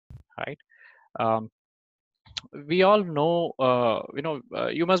right? Um, we all know,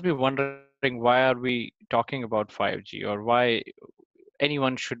 you must be wondering, why are we talking about 5G, or why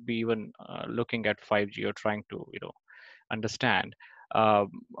anyone should be even looking at 5G or trying to, understand. Um,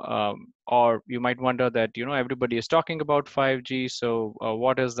 or you might wonder that, everybody is talking about 5G, so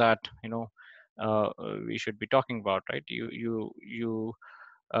what is that, we should be talking about, right? You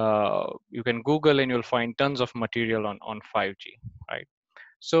can Google and you'll find tons of material on 5G, right?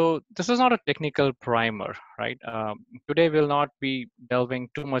 So this is not a technical primer, right? Today we'll not be delving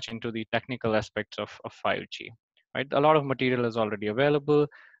too much into the technical aspects of 5G, right? A lot of material is already available.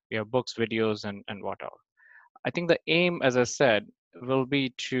 We have books, videos, and whatever. I think the aim, as I said, will be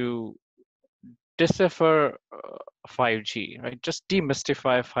to decipher 5G, right? Just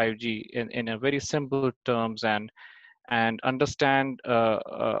demystify 5G in a very simple terms, and understand,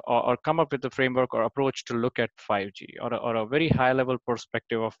 or come up with a framework or approach to look at 5G, or a very high level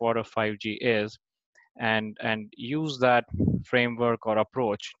perspective of what a 5G is, and use that framework or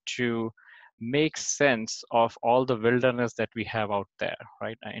approach to make sense of all the wilderness that we have out there,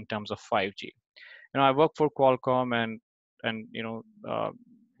 right? In terms of 5G. I work for Qualcomm, and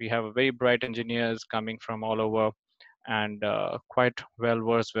we have a very bright engineers coming from all over, and quite well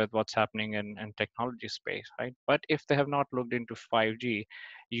versed with what's happening in technology space, right? But if they have not looked into 5G,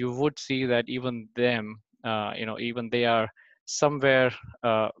 you would see that even them, even they are somewhere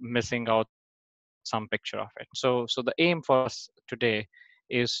missing out some picture of it. So the aim for us today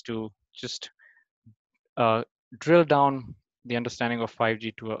is to just uh, drill down the understanding of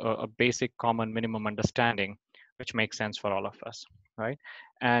 5G to a basic common minimum understanding, which makes sense for all of us, right?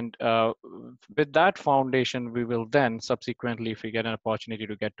 And with that foundation, we will then subsequently, if we get an opportunity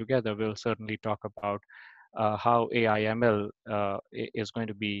to get together, we'll certainly talk about how AI/ML is going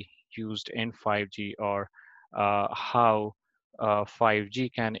to be used in 5G, or how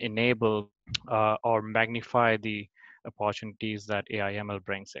 5G can enable or magnify the opportunities that AI/ML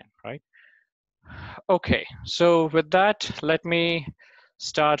brings in, right? Okay, so with that, let me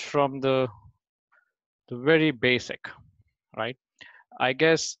start from the very basic, right? I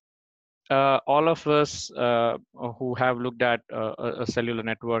guess all of us who have looked at a cellular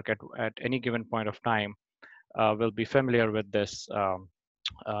network at any given point of time will be familiar with this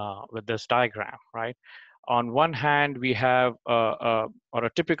diagram, right? On one hand, we have or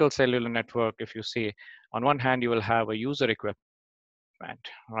a typical cellular network. If you see, on one hand, you will have a user equipment,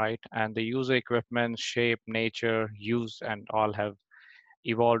 right? And the user equipment shape, nature, use, and all have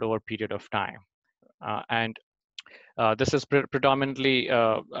evolved over a period of time. And This is predominantly,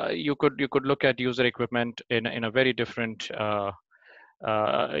 you could look at user equipment in a very different. You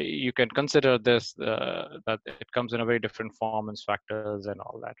can consider this that it comes in a very different forms factors and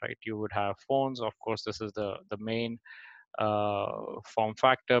all that, right? You would have phones, of course. This is the main form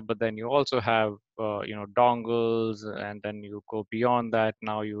factor, but then you also have dongles, and then you go beyond that.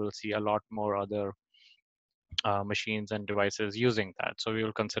 Now you will see a lot more other machines and devices using that. So we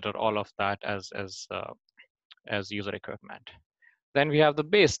will consider all of that as user equipment. Then we have the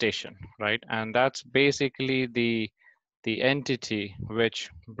base station, right? And that's basically the entity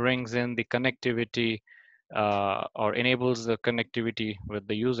which brings in the connectivity, or enables the connectivity with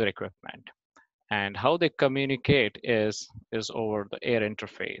the user equipment. And how they communicate is over the air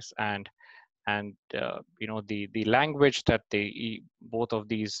interface, and the language that both of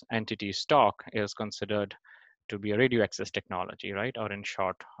these entities talk is considered to be a radio access technology, right? Or in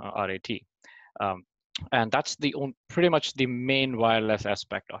short, RAT. Um, and that's pretty much the main wireless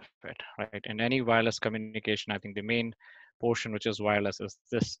aspect of it, right? In any wireless communication, I think the main portion which is wireless is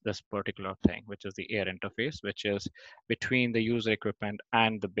this particular thing, which is the air interface, which is between the user equipment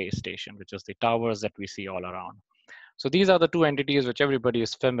and the base station, which is the towers that we see all around. So these are the two entities which everybody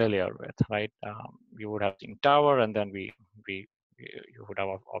is familiar with, right? You would have seen tower, and then we you would have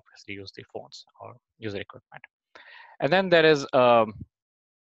obviously used the phones or user equipment. And then there is a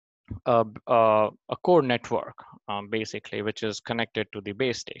core network, basically, which is connected to the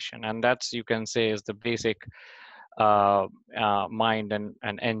base station, and that's, you can say, is the basic mind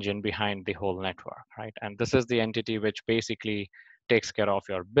and engine behind the whole network, right? And this is the entity which basically takes care of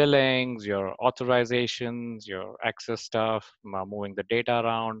your billings, your authorizations, your access stuff, moving the data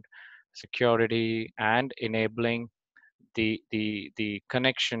around, security, and enabling the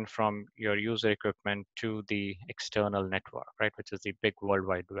connection from your user equipment to the external network, right? Which is the big world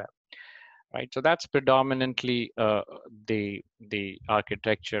wide web, right? So that's predominantly the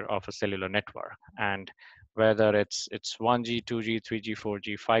architecture of a cellular network. And whether it's 1G, 2G, 3G,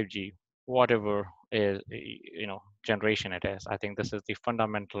 4G, 5G, whatever is, generation it is, I think this is the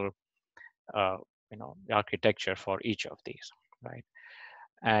fundamental, the architecture for each of these, right?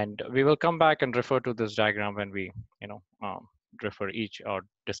 And we will come back and refer to this diagram when we, you know, refer each or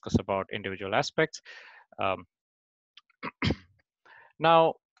discuss about individual aspects. Um,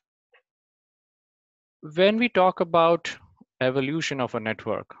 Now, when we talk about evolution of a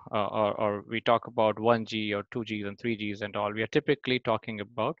network, or we talk about 1G or 2Gs and 3Gs and all, we are typically talking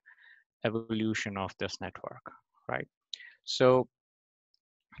about evolution of this network, right? So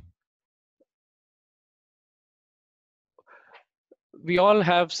we all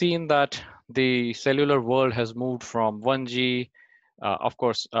have seen that the cellular world has moved from 1G. Of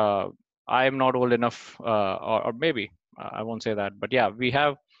course, I am not old enough, or maybe I won't say that, but yeah,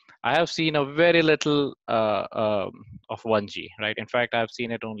 I have seen a very little of 1G, right? In fact, I've seen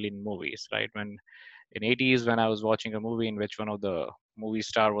it only in movies, right? When in 80s, when I was watching a movie in which one of the movie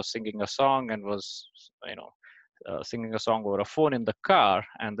star was singing a song and was, you know, singing a song over a phone in the car,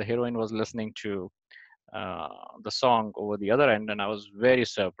 and the heroine was listening to uh, the song over the other end, and I was very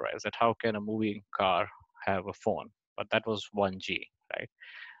surprised at how can a moving car have a phone. But that was 1G, right?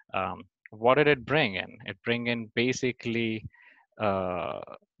 What did it bring in? It bring in basically uh,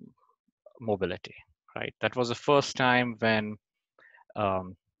 mobility, right? That was the first time when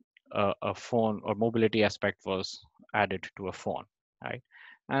um, a phone or mobility aspect was added to a phone, right?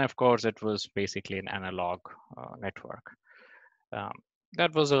 And of course, it was basically an analog network. Um,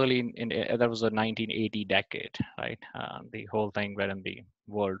 that was early that was a 1980 decade, right? The whole thing wherein the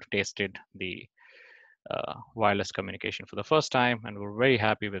world tasted the wireless communication for the first time, and we're very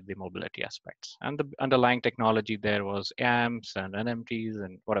happy with the mobility aspects. And the underlying technology there was AMPs and NMTs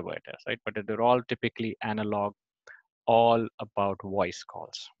and whatever it is, right? But they're all typically analog, all about voice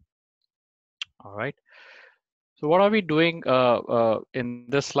calls. All right. So what are we doing in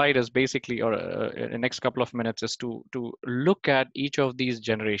this slide is basically, or in the next couple of minutes, is to look at each of these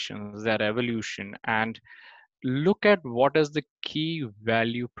generations, their evolution, and look at what is the key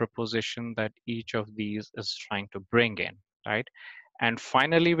value proposition that each of these is trying to bring in, right? And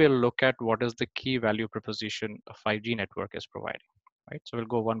finally, we'll look at what is the key value proposition a 5G network is providing, right? So we'll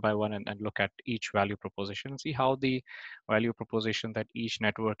go one by one and look at each value proposition and see how the value proposition that each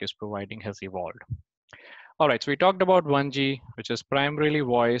network is providing has evolved. All right, so we talked about 1G, which is primarily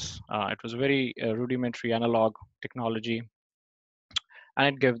voice. It was very rudimentary analog technology, and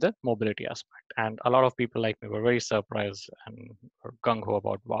it gave the mobility aspect. And a lot of people like me were very surprised and were gung ho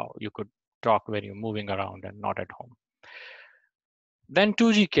about, wow, you could talk when you're moving around and not at home. Then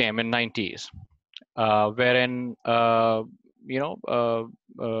 2G came in 90s, wherein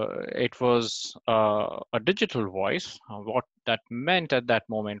it was a digital voice. What that meant at that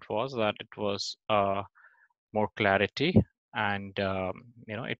moment was that it was more clarity, and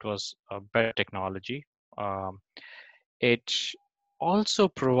it was a better technology. Um, it also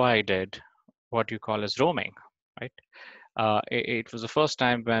provided what you call as roaming, right? It was the first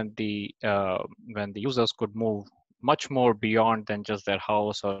time when the users could move much more beyond than just their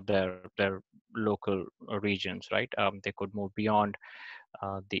house or their local regions, right? They could move beyond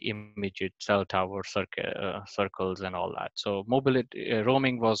the immediate cell tower circles and all that. So mobility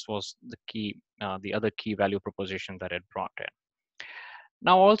roaming was the key, the other key value proposition that it brought in.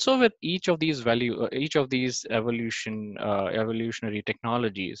 Now, also with each of these evolutionary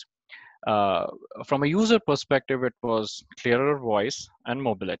technologies, uh, from a user perspective, it was clearer voice and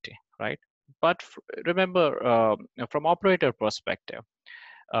mobility, right? But remember, from operator perspective,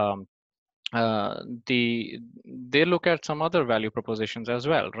 um, the they look at some other value propositions as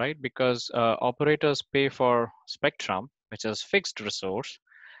well, right? Because operators pay for spectrum, which is fixed resource,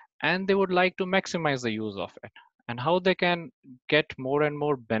 and they would like to maximize the use of it. And how they can get more and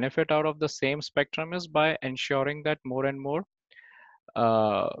more benefit out of the same spectrum is by ensuring that more and more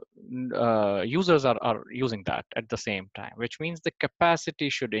uh, users are using that at the same time, which means the capacity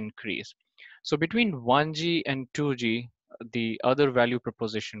should increase. So between 1G and 2G, the other value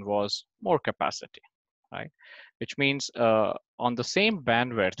proposition was more capacity, right? Which means on the same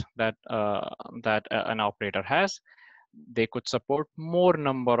bandwidth that an operator has, they could support more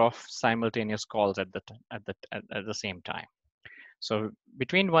number of simultaneous calls at the same time. So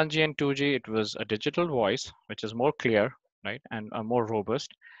between 1G and 2G, it was a digital voice, which is more clear, right, and more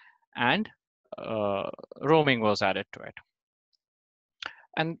robust, and uh, roaming was added to it.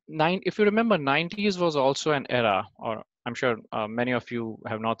 And if you remember, 90s was also an era, or I'm sure many of you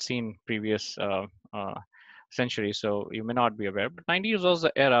have not seen previous centuries, so you may not be aware. But 90s was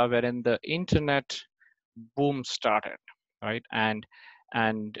the era wherein the internet boom started, right? And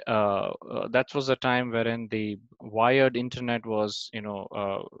that was a time wherein the wired internet was,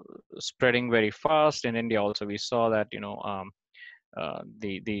 spreading very fast. In India, also we saw that,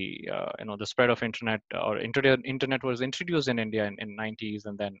 the spread of internet, or internet was introduced in India in 90s,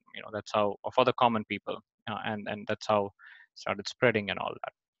 and then that's how, for the common people, and that's how started spreading and all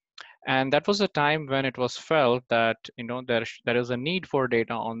that. And that was a time when it was felt that there is a need for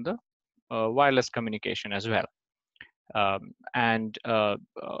data on the wireless communication as well. And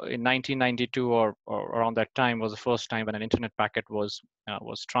in 1992, or around that time, was the first time when an internet packet was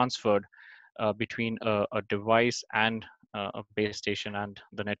transferred between a device and a base station and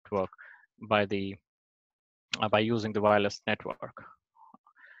the network by the by using the wireless network.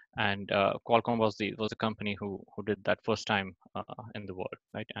 And Qualcomm was the company who did that first time in the world,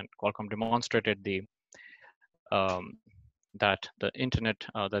 right? And Qualcomm demonstrated um, that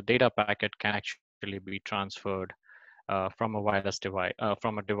the data packet can actually be transferred from a wireless device,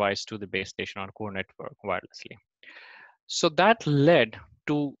 from a device to the base station on core network wirelessly. So that led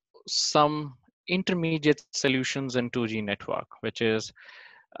to some intermediate solutions in 2G network, which is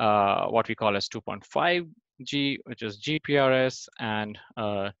what we call as 2.5G, which is GPRS, and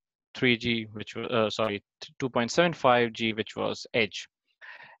 3G, which was 2.75G, which was Edge.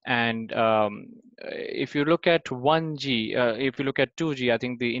 And if you look at 1G, if you look at 2G, I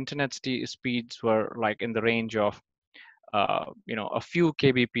think the internet speeds were like in the range of a few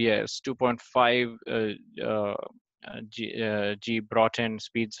kbps. 2.5 G brought in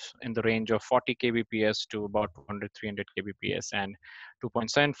speeds in the range of 40 kbps to about 200, 300 kbps, and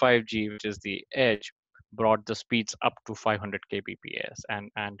 2.75G, which is the edge, brought the speeds up to 500 kbps,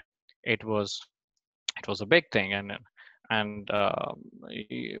 and it was it was a big thing, and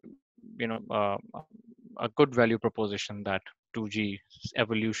y- you know a good value proposition that 2G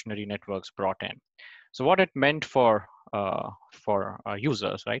evolutionary networks brought in. So what it meant for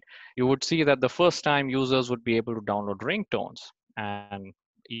users, right? You would see that the first time users would be able to download ringtones, and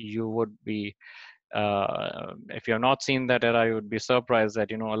you would be if you have not seen that era, you would be surprised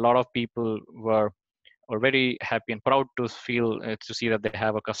that a lot of people were very happy and proud to feel to see that they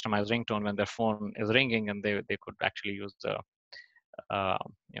have a customized ringtone when their phone is ringing, and they could actually use the uh,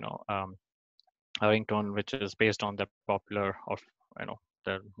 you know um, a ringtone which is based on the popular of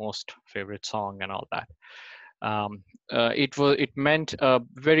their most favorite song and all that. It meant a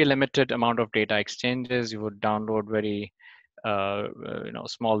very limited amount of data exchanges. You would download very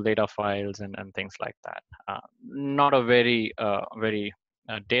small data files and things like that. Not a very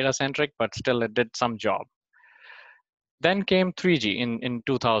data centric, but still it did some job. Then came 3G in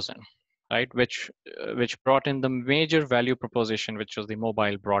 2000, right? Which brought in the major value proposition, which was the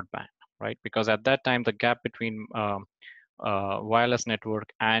mobile broadband, right? Because at that time the gap between wireless network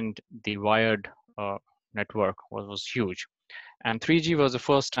and the wired network was huge. And 3G was the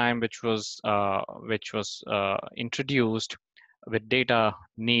first time which was introduced with data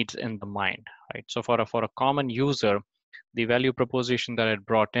needs in the mind, right? So for a common user, the value proposition that it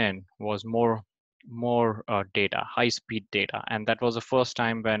brought in was more data, high speed data, and that was the first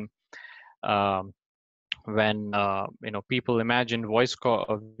time um, when people imagined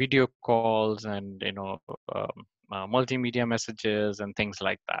video calls, and multimedia messages and things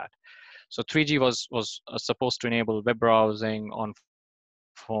like that. So 3G was supposed to enable web browsing on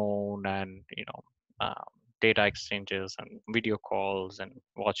phone, and data exchanges and video calls and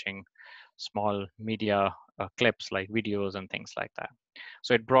watching small media clips like videos and things like that.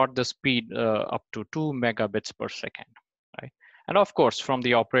 So it brought the speed up to 2 megabits per second, right? And of course, from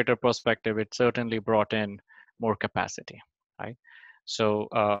the operator perspective, it certainly brought in more capacity, right? So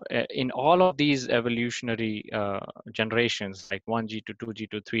in all of these evolutionary generations, like 1G to 2G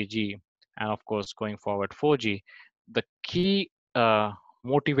to 3G, and of course going forward 4G, the key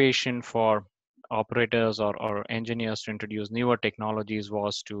motivation for operators or engineers to introduce newer technologies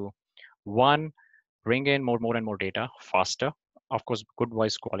was to, one, bring in more and more data faster, of course good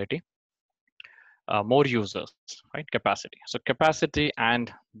voice quality, more users, right? Capacity. So capacity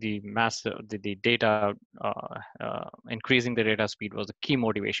and the the data, increasing the data speed was the key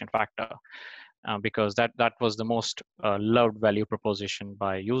motivation factor, because that was the most loved value proposition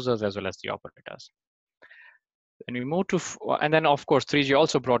by users as well as the operators. And we move to, and then of course 3G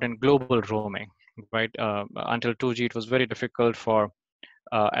also brought in global roaming, right? Until 2G, it was very difficult for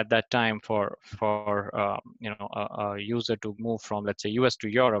at that time for a user to move from, let's say, US to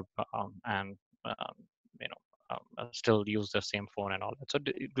Europe, and um, still use the same phone and all that. So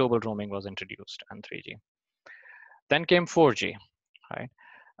global roaming was introduced and 3G. Then came 4G, right?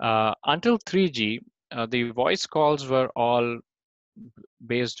 Until 3G, the voice calls were all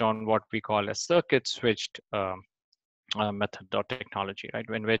based on what we call a circuit switched method or technology, right?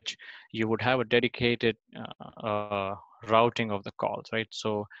 In which you would have a dedicated routing of the calls, right?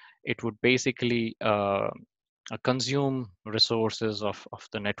 So it would basically consume resources of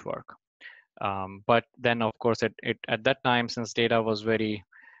the network. But then, of course, it at that time, since data was very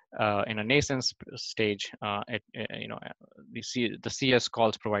in a nascent stage, the CS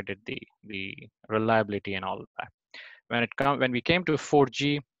calls provided the reliability and all that. When we came to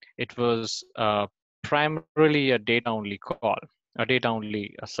 4G, it was primarily a data only call, a data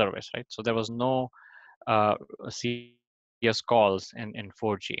only service, right? So there was no CS calls in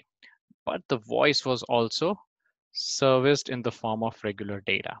 4G, but the voice was also serviced in the form of regular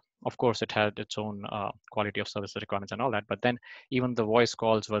data. Of course, it had its own quality of service requirements and all that, but then even the voice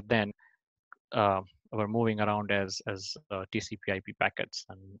calls uh, were moving around as TCP/IP packets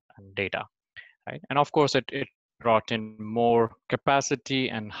and data, right? And of course, it brought in more capacity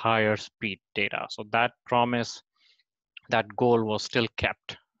and higher speed data. So that promise, that goal was still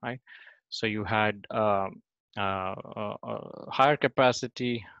kept, right? So you had higher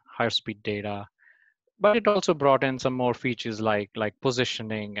capacity, higher speed data, but it also brought in some more features like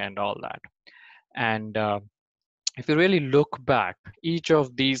positioning and all that. And if you really look back, each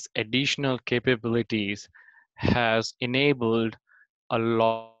of these additional capabilities has enabled a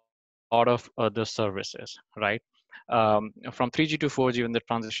lot of other services, right? From 3G to 4G, when the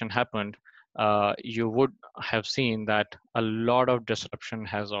transition happened, you would have seen that a lot of disruption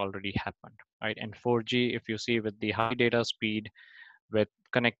has already happened, right? In 4G, if you see with the high data speed, with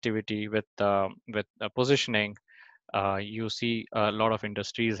connectivity, with positioning, you see a lot of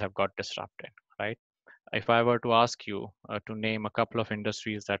industries have got disrupted, right? If I were to ask you to name a couple of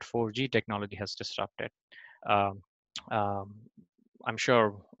industries that 4G technology has disrupted, um, um, I'm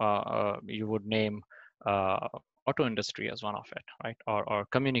sure you would name uh, auto industry as one of it, right? Or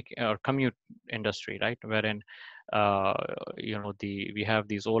commute industry, right? Wherein uh, the we have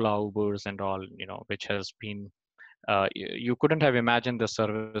these Ola, Ubers, and all, which has been you couldn't have imagined the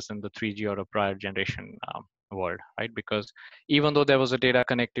service in the 3G or a prior generation world, right? Because even though there was a data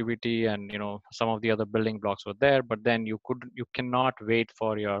connectivity and some of the other building blocks were there, but then you cannot wait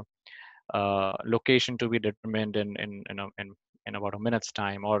for your location to be determined in about a minute's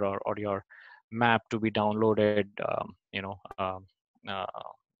time, or your map to be downloaded, uh,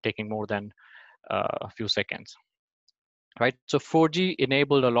 taking more than a few seconds, right? So 4G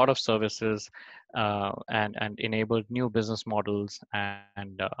enabled a lot of services and enabled new business models.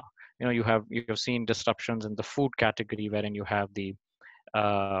 And you have seen disruptions in the food category, wherein you have the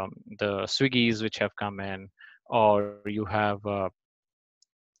Swiggies which have come in, or you have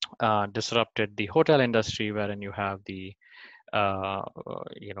disrupted the hotel industry, wherein you have the Airbnbs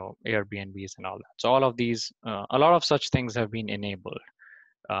and all that. So all of these, a lot of such things have been enabled.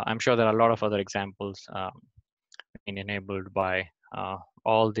 I'm sure there are a lot of other examples being enabled by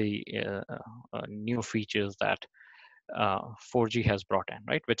all the new features that 4G has brought in,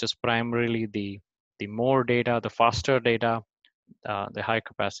 right? Which is primarily the more data, the faster data, the high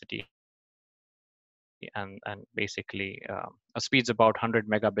capacity, and basically speeds about 100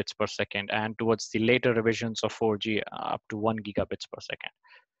 megabits per second, and towards the later revisions of 4G up to 1 gigabits per second,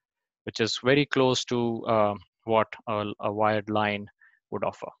 which is very close to what a wired line would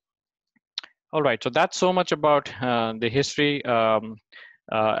offer. All right, so that's so much about the history.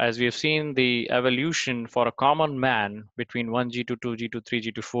 As we have seen, the evolution for a common man between 1G to 2G to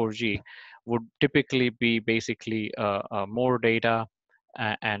 3G to 4G would typically be basically more data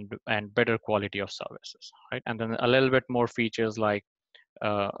and better quality of services, right? And then a little bit more features like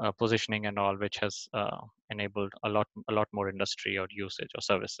positioning and all, which has enabled a lot more industry or usage or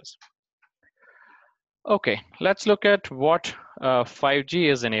services. Okay, let's look at what 5G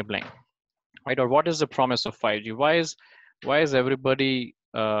is enabling, right? Or what is the promise of 5G? Why is everybody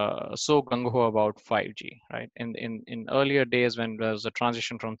so gung ho about 5G, right? In earlier days, when there was a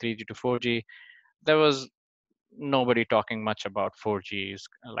transition from 3G to 4G, there was nobody talking much about 4G is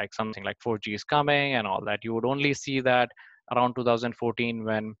like something like 4G is coming and all that. You would only see that around 2014,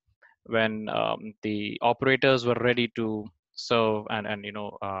 when the operators were ready to serve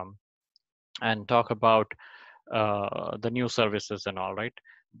and talk about the new services and all, right?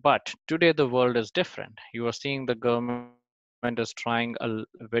 But today the world is different. You are seeing the government is trying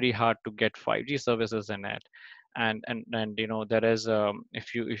very hard to get 5G services in it, and there is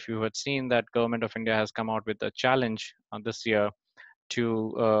if you had seen that government of India has come out with a challenge this year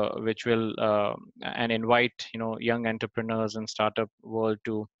to which will and invite young entrepreneurs and startup world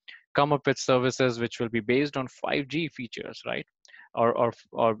to come up with services which will be based on 5G features, right? Or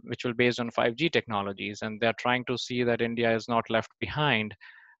which will based on 5G technologies, and they're trying to see that India is not left behind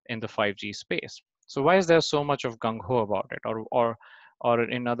in the 5G space. So why is there so much of gung ho about it? Or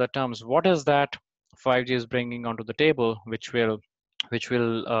in other terms, what is that 5G is bringing onto the table, which will which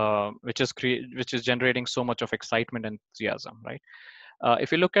is generating so much of excitement and enthusiasm, right?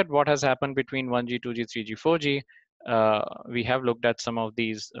 If you look at what has happened between 1G, 2G, 3G, 4G, we have looked at some of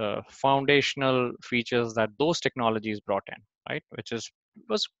these foundational features that those technologies brought in, right? Which is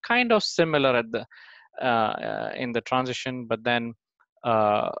was kind of similar at the in the transition, but then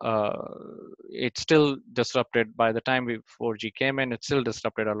it still disrupted. By the time 4G came in, it still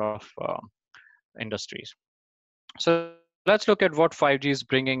disrupted a lot of industries. So let's look at what 5G is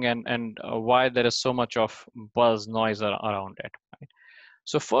bringing, and why there is so much of buzz noise around it. Right?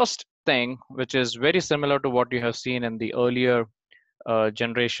 So first thing, which is very similar to what you have seen in the earlier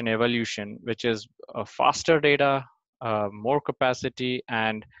generation evolution, which is faster data, more capacity,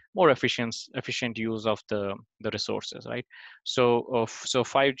 and more efficient use of the resources, right? So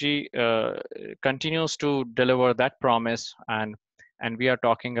 5G continues to deliver that promise, and we are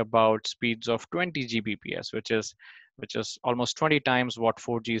talking about speeds of 20 Gbps, which is almost 20 times what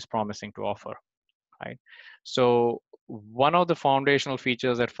 4G is promising to offer, right? So one of the foundational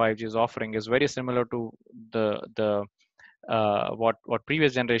features that 5G is offering is very similar to the what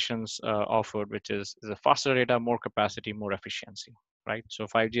previous generations offered, which is a faster data, more capacity, more efficiency, right? So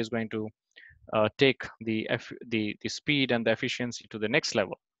 5G is going to take the speed and the efficiency to the next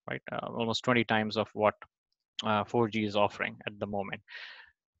level, right? Almost 20 times of what 4G is offering at the moment.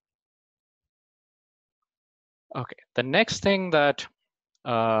 Okay, the next thing that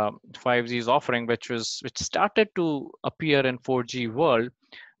 5G is offering, which started to appear in 4G world,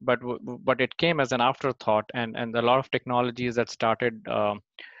 but it came as an afterthought, and a lot of technologies that started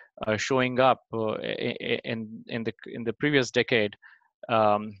showing up in the previous decade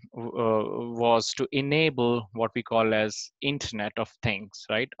was to enable what we call as Internet of Things,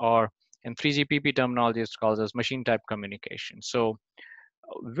 right? Or in 3GPP terminology, it's called as machine type communication. So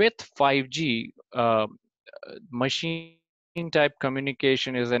with 5G, machine type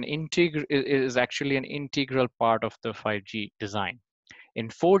communication is actually an integral part of the 5G design. In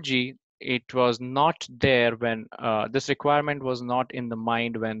 4G, it was not there when this requirement was not in the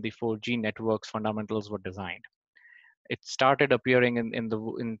mind when the 4G networks fundamentals were designed. It started appearing in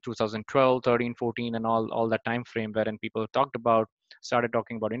 2012, 13, 14, and all that time frame wherein people started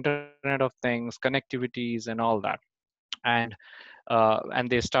talking about Internet of Things, connectivities, and all that. And and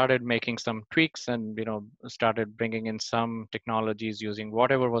they started making some tweaks, and started bringing in some technologies using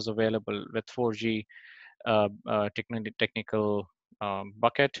whatever was available with 4G technical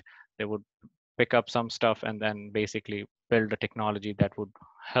bucket. They would pick up some stuff and then basically build a technology that would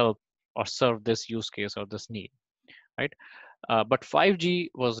help or serve this use case or this need, right? But 5G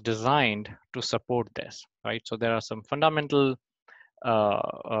was designed to support this, right? So there are some fundamental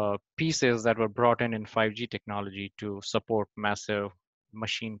pieces that were brought in 5G technology to support massive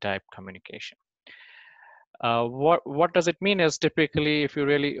machine type communication. What does it mean is typically, if you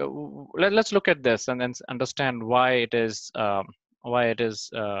really let's look at this and then understand why it is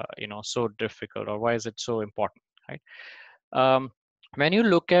so difficult, or why is it so important, right? Um, when you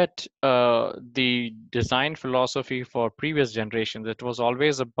look at the design philosophy for previous generations, it was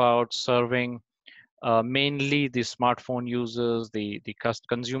always about serving mainly the smartphone users, the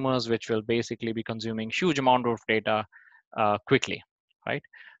consumers, which will basically be consuming huge amount of data quickly, right?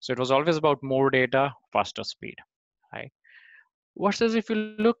 So it was always about more data, faster speed, right? Versus if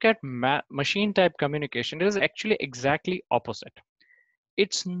you look at machine type communication, it is actually exactly opposite.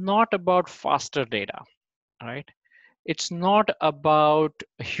 It's not about faster data, right? It's not about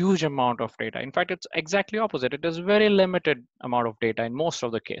a huge amount of data. In fact, it's exactly opposite. It is very limited amount of data in most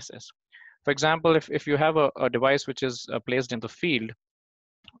of the cases. For example, if you have a device which is placed in the field,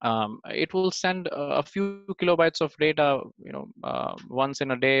 it will send a few kilobytes of data, once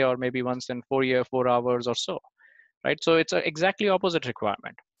in a day, or maybe once in 4 hours or so, right? So it's a exactly opposite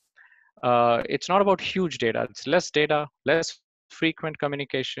requirement. It's not about huge data. It's less data, less frequent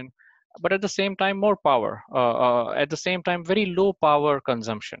communication, but at the same time, more power. At the same time, very low power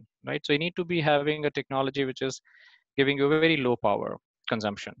consumption, right? So you need to be having a technology which is giving you very low power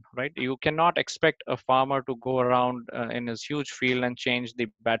consumption, right? You cannot expect a farmer to go around in his huge field and change the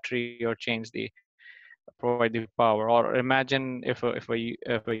battery or provide the power. Or imagine if a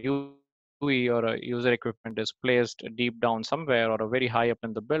UE or a user equipment is placed deep down somewhere or a very high up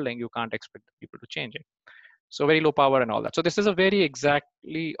in the building, you can't expect the people to change it. So very low power and all that. So this is a very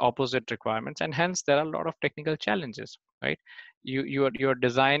exactly opposite requirements, and hence there are a lot of technical challenges, right? You're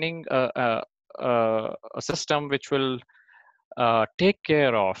designing a system which will take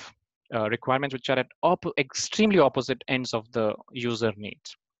care of requirements which are at extremely opposite ends of the user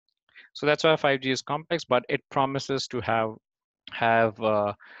needs. So that's why 5G is complex, but it promises to have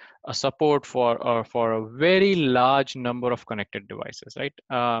support for a very large number of connected devices, right?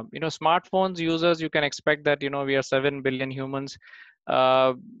 Smartphones users, you can expect that we are 7 billion humans.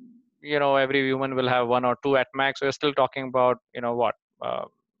 uh, every human will have one or two at max. We're still talking about what, uh,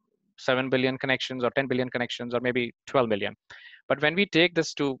 7 billion connections or 10 billion connections or maybe 12 million. But when we take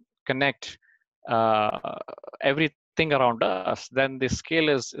this to connect uh, everything around us, then the scale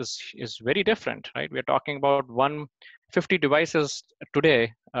is very different, right? We're talking about 150 devices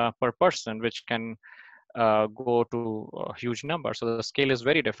today per person, which can go to a huge number. So the scale is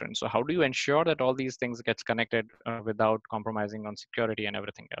very different. So how do you ensure that all these things gets connected without compromising on security and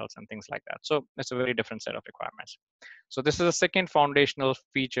everything else and things like that? So it's a very different set of requirements. So this is a second foundational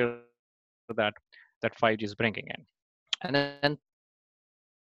feature that 5G is bringing in. And then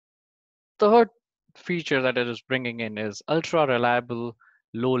third feature that it is bringing in is ultra reliable,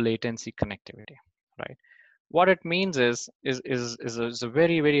 low latency connectivity, right? What it means is a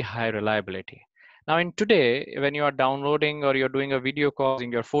very, very high reliability. Now, in today, when you are downloading or you're doing a video call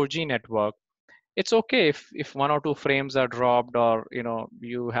using your 4G network, it's okay if one or two frames are dropped, or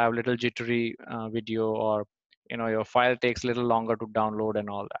you have little jittery video, or your file takes a little longer to download and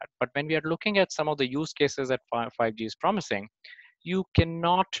all that. But when we are looking at some of the use cases that 5G is promising, you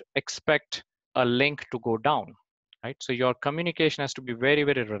cannot expect a link to go down, right? So your communication has to be very,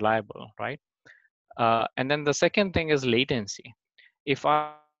 very reliable, right? And then the second thing is latency. If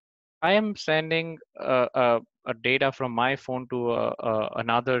I am sending a data from my phone to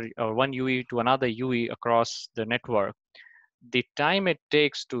another, one UE to another UE across the network, the time it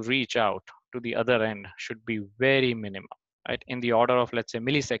takes to reach out to the other end should be very minimal, right? In the order of, let's say,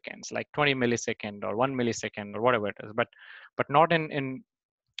 milliseconds, like 20 millisecond or 1 millisecond or whatever it is, but not in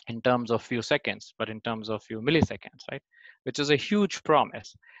terms of few seconds, but in terms of few milliseconds, right? Which is a huge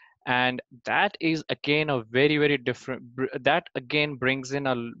promise. And that is again a very, very different, that again brings in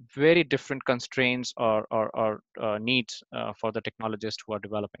a very different constraints or needs for the technologists who are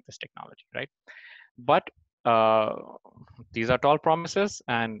developing this technology, right? But uh, these are tall promises,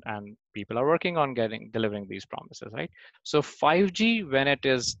 and people are working on getting delivering these promises, right? So 5G, when it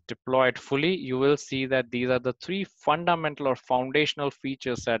is deployed fully, you will see that these are the three fundamental or foundational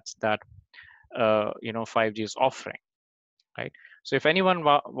feature sets that 5G is offering, right? So if anyone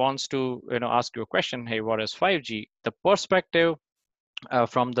wants to ask you a question, hey, what is 5G? The perspective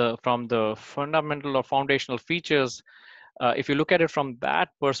from the fundamental or foundational features, if you look at it from that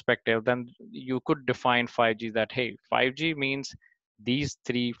perspective, then you could define 5G that, hey, 5G means these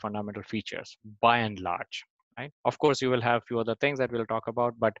three fundamental features by and large, right? Of course, you will have a few other things that we'll talk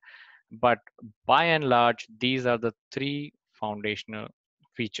about, but by and large, these are the three foundational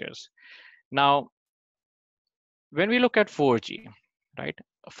features. Now, when we look at 4G, right?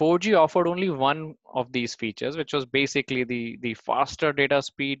 4G offered only one of these features, which was basically the faster data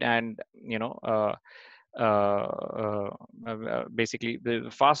speed and basically the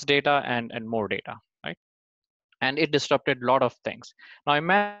fast data and more data, right? And it disrupted a lot of things. Now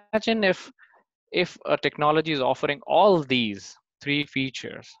imagine if a technology is offering all these three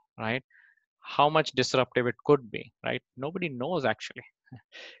features, right? How much disruptive it could be, right? Nobody knows actually.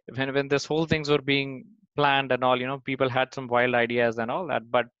 When this whole things were being planned and all, people had some wild ideas and all that,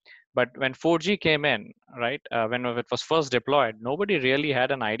 but when 4G came in, right, when it was first deployed, nobody really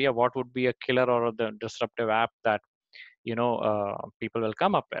had an idea what would be a killer or the disruptive app that people will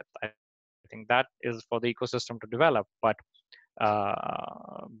come up with. I think that is for the ecosystem to develop, but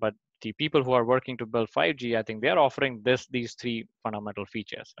the people who are working to build 5G, I think they are offering these three fundamental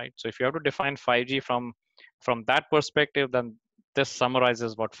features, right? So if you have to define 5G from that perspective, then this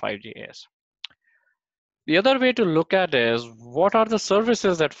summarizes what 5G is. The other way to look at it is, what are the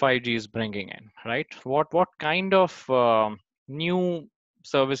services that 5G is bringing in, right? What kind of new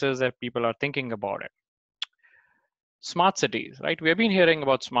services that people are thinking about it? Smart cities, right? We have been hearing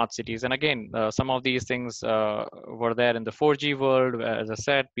about smart cities, and again, some of these things were there in the 4G world. As I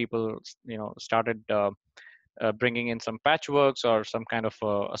said, people started bringing in some patchworks or some kind of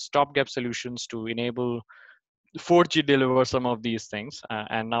a stopgap solutions to enable 4G deliver some of these things,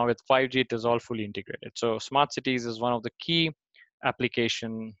 and now with 5G it is all fully integrated. So smart cities is one of the key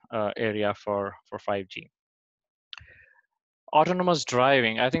application area for 5G. Autonomous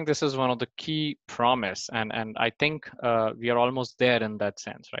driving, I think this is one of the key promise, and I think we are almost there in that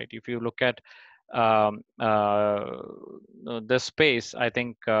sense, right? If you look at this space, I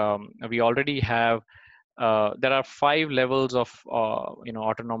think we already have there are 5 levels of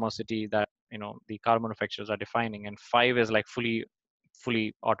autonomousity that the car manufacturers are defining, and 5 is like fully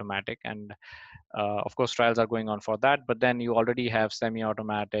automatic. And of course trials are going on for that, but then you already have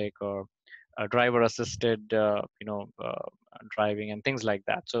semi-automatic or driver assisted driving and things like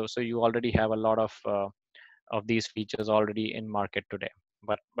that. So you already have a lot of these features already in market today.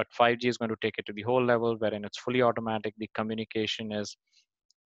 But 5G is going to take it to the whole level, wherein it's fully automatic. The communication is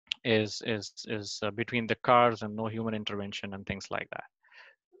between the cars and no human intervention and things like that.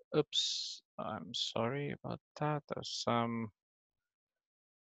 Oops, I'm sorry about that. There's some.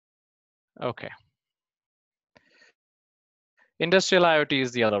 Okay, industrial IoT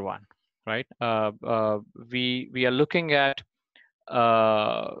is the other one, right? We are looking at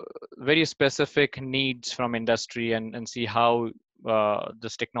uh, very specific needs from industry and see how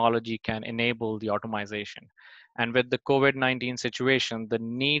this technology can enable the automation. And with the COVID-19 situation, the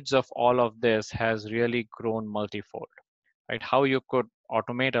needs of all of this has really grown multifold, right? How you could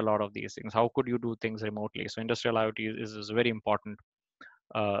automate a lot of these things, how could you do things remotely? So industrial IoT is a very important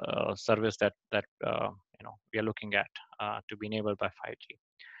service that we are looking at to be enabled by 5G.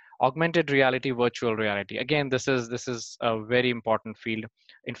 Augmented reality, virtual reality, again, this is a very important field.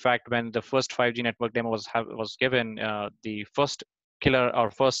 In fact, when the first 5G network demo was given, the first killer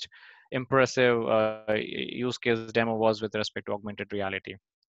or first impressive use case demo was with respect to augmented reality.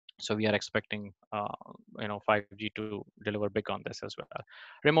 So we are expecting 5G to deliver big on this as well.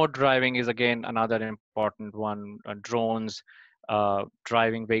 Remote driving is again another important one. Drones,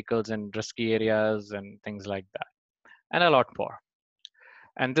 driving vehicles in risky areas and things like that, and a lot more.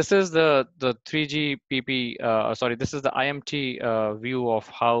 And this is the 3GPP, sorry, this is the IMT view of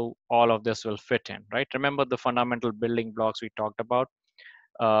how all of this will fit in, right? Remember the fundamental building blocks we talked about: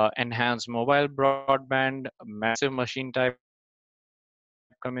 enhanced mobile broadband, massive machine type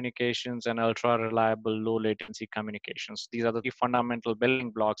communications, and ultra reliable low latency communications. These are the three fundamental building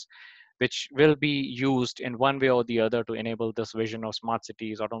blocks which will be used in one way or the other to enable this vision of smart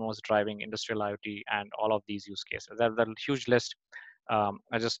cities, autonomous driving, industrial IoT, and all of these use cases. There's a huge list.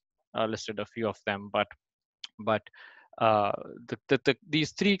 I just listed a few of them, but uh,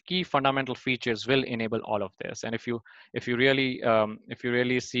 these three key fundamental features will enable all of this. And if you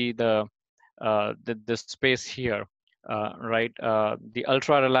really see the space here, right, the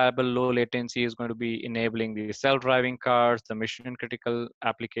ultra reliable low latency is going to be enabling the self-driving cars, the mission critical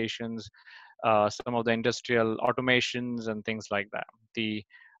applications, some of the industrial automations and things like that. The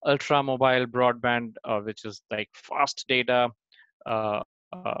ultra mobile broadband, which is like fast data,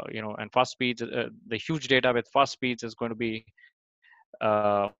 and fast speeds, the huge data with fast speeds is going to be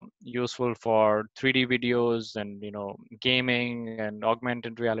useful for 3D videos and gaming and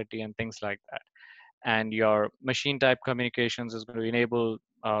augmented reality and things like that. And your machine type communications is going to enable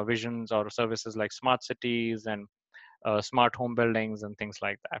visions or services like smart cities and smart home buildings and things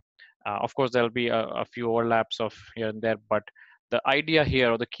like that. Of course, there'll be a few overlaps of here and there, but the idea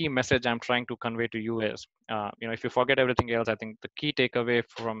here or the key message I'm trying to convey to you is, if you forget everything else, I think the key takeaway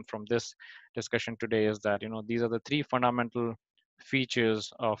from this discussion today is that these are the three fundamental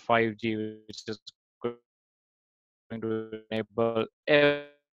features of 5G, which is going to enable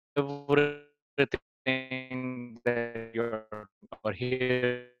everything that you're talking or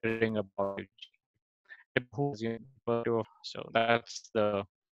hearing about 5G. Depending on who is using it, so that's the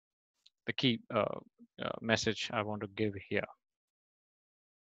key message I want to give here.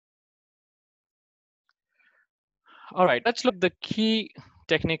 All right, let's look at the key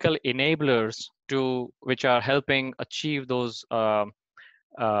technical enablers to which are helping achieve those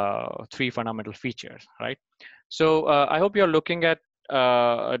three fundamental features, right? So I hope you're looking at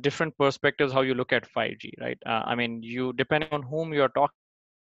different perspectives how you look at 5G, right? I mean, you depending on whom you're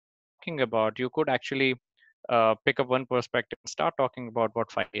talking about, you could actually pick up one perspective and start talking about what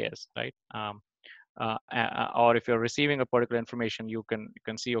 5G is, right? Or if you're receiving a particular information, you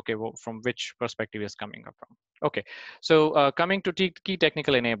can see, okay, well, from which perspective is coming up from. Okay, so coming to key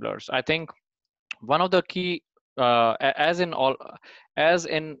technical enablers, I think one of the key, as in all, as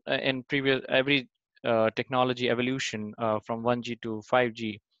in previous every technology evolution from 1G to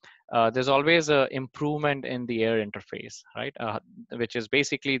 5G, there's always a improvement in the air interface, right? Which is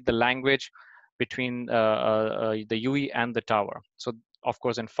basically the language between the UE and the tower. So of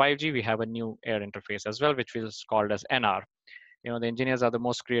course in 5G we have a new air interface as well, which is called as NR. The engineers are the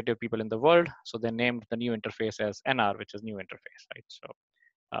most creative people in the world, so they named the new interface as NR, which is new interface, right? So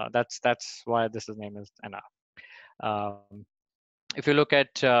that's why this is named as NR. Um, if you look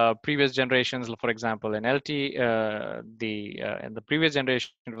at previous generations, for example, in LT, in the previous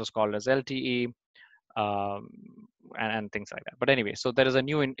generation it was called as LTE, um, and things like that. But anyway, so there is a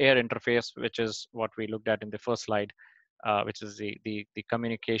new air interface, which is what we looked at in the first slide, which is the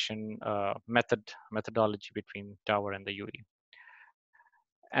communication methodology between tower and the UE.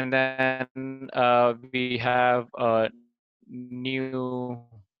 And then we have a new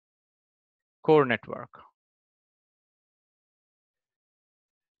core network,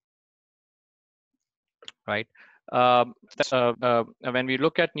 right? When we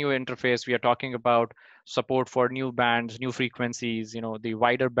look at new interface, we are talking about support for new bands, new frequencies, the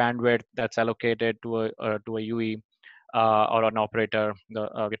wider bandwidth that's allocated to a UE or an operator.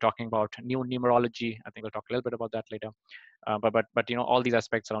 We're talking about new numerology. I think we'll talk a little bit about that later. But all these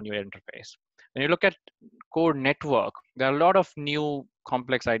aspects around your interface. When you look at core network, there are a lot of new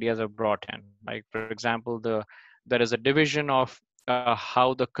complex ideas are brought in. Like for example, there is a division of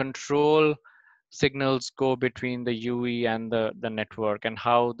how the control signals go between the UE and the network, and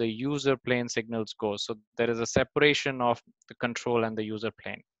how the user plane signals go. So there is a separation of the control and the user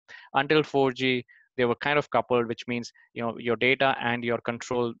plane. Until 4G, they were kind of coupled, which means your data and your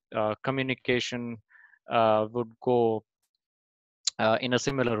control communication would go in a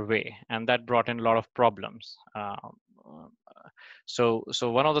similar way, and that brought in a lot of problems. So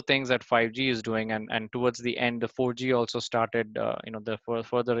one of the things that 5G is doing, and towards the end, the 4G also started, the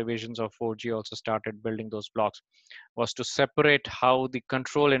further revisions of 4G also started building those blocks, was to separate how the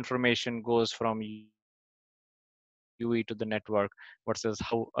control information goes from UE to the network versus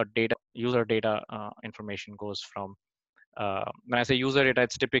how a user data information goes from when I say user data,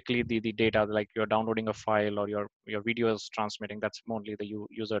 it's typically the data, like you're downloading a file or your video is transmitting. That's mostly the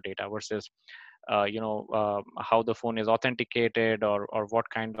user data versus how the phone is authenticated, or what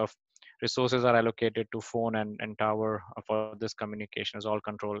kind of resources are allocated to phone and tower for this communication is all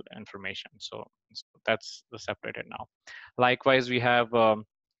control information. So that's the separated now. Likewise, we have the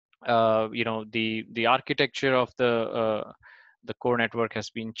architecture of the core network has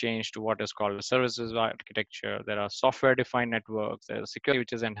been changed to what is called a services architecture. There are software defined networks, there's security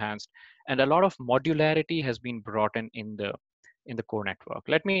which is enhanced, and a lot of modularity has been brought in the core network.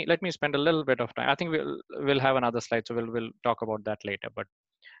 Let me spend a little bit of time. I think we'll have another slide, so we'll talk about that later. But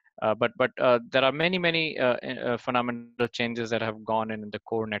there are many fundamental changes that have gone in the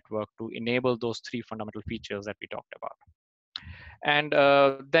core network to enable those three fundamental features that we talked about. And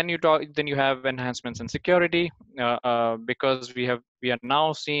then you have enhancements in security, because we are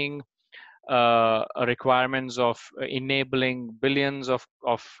now seeing requirements of enabling billions of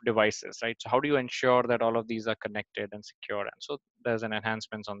devices, right? So how do you ensure that all of these are connected and secure? And so there's an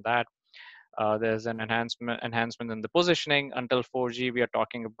enhancements on that. There's an enhancement in the positioning. Until 4G, we are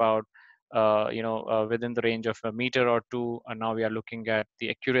talking about within the range of a meter or two, and now we are looking at the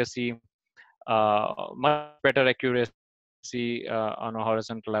accuracy, much better accuracy on a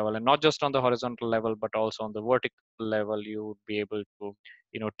horizontal level, and not just on the horizontal level, but also on the vertical level. You would be able to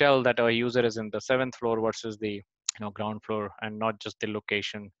tell that a user is in the 7th floor versus the ground floor, and not just the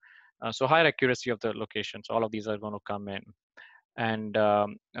location. So higher accuracy of the locations, all of these are going to come in. And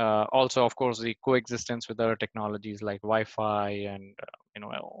also, of course, the coexistence with other technologies like Wi-Fi and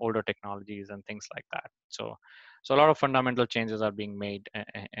older technologies and things like that. So a lot of fundamental changes are being made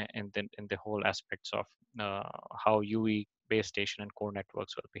in the whole aspects of how UE base station and core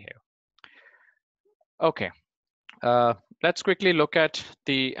networks will behave. Okay, let's quickly look at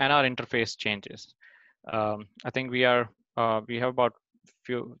the NR interface changes. I think we have about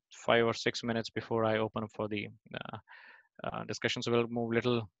 5 or 6 minutes before I open up for the discussion, so we'll move a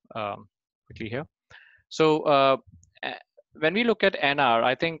little quickly here. So when we look at NR,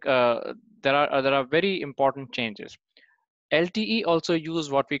 I think there are very important changes. LTE also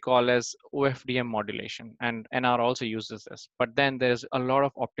use what we call as OFDM modulation, and NR also uses this. But then there's a lot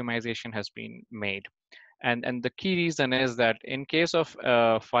of optimization has been made, and the key reason is that in case of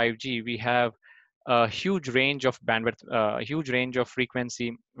 5G, we have a huge range of bandwidth, a huge range of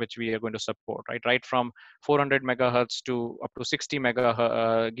frequency which we are going to support, right from 400 megahertz to up to 60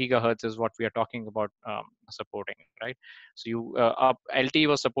 gigahertz is what we are talking about supporting, right? So LTE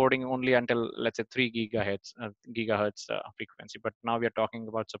was supporting only until, let's say, 3 gigahertz frequency, but now we are talking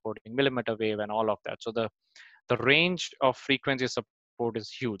about supporting millimeter wave and all of that. So the range of frequency support is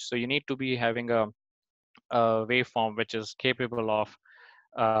huge. So you need to be having a waveform which is capable of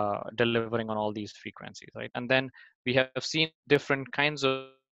delivering on all these frequencies, right? And then we have seen different kinds of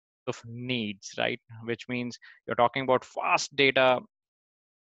needs, right? Which means you're talking about fast data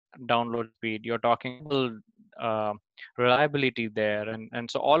download speed, you're talking reliable reliability there, and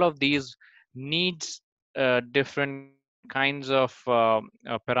so all of these needs different kinds of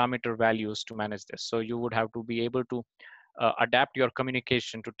parameter values to manage this. So you would have to be able to adapt your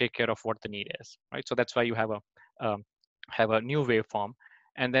communication to take care of what the need is, right? So that's why you um, have a new waveform.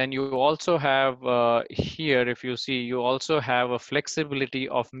 And then you also have here, if you see, you also have a flexibility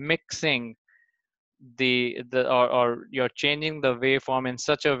of mixing or you're changing the waveform in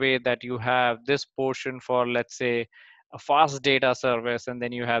such a way that you have this portion for, let's say, a fast data service, and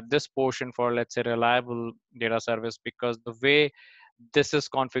then you have this portion for, let's say, reliable data service, because the way this is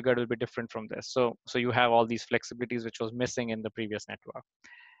configured will be different from this. So you have all these flexibilities which was missing in the previous network.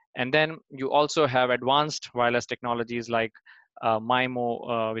 And then you also have advanced wireless technologies like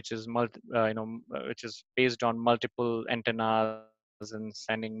MIMO, which is based on multiple antennas and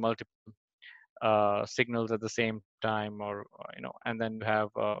sending multiple signals at the same time, or and then you have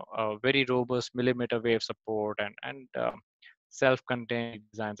a very robust millimeter wave support, and self-contained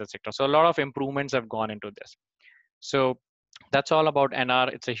designs, etc. So a lot of improvements have gone into this. So that's all about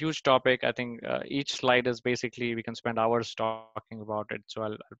NR. It's a huge topic. I think each slide is basically, we can spend hours talking about it. So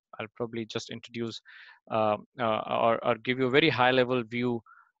I'll probably just introduce or give you a very high level view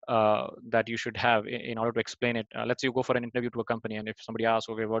that you should have in order to explain it. Let's say you go for an interview to a company, and if somebody asks,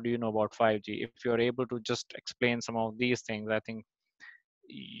 okay, what do you know about 5G? If you're able to just explain some of these things, I think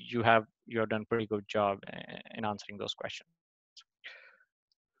you have done pretty good job in answering those questions.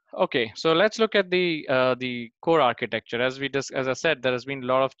 Okay, so let's look at the core architecture. As I said, there has been a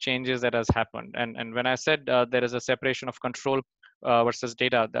lot of changes that has happened, and when I said there is a separation of control versus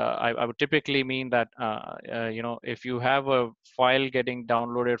data, I would typically mean that if you have a file getting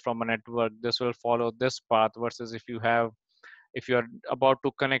downloaded from a network, this will follow this path, versus if you're about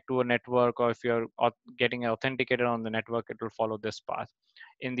to connect to a network, or if you're getting authenticated on the network, it will follow this path.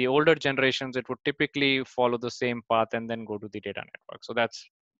 In the older generations, it would typically follow the same path and then go to the data network. So that's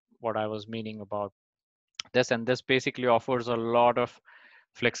what I was meaning about this. And this basically offers a lot of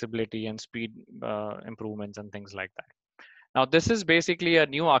flexibility and speed improvements and things like that. Now, this is basically a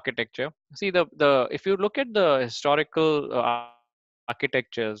new architecture. See, the if you look at the historical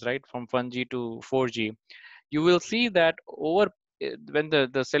architectures, right, from 1G to 4G, you will see that when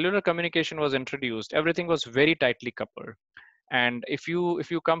the cellular communication was introduced, everything was very tightly coupled. And if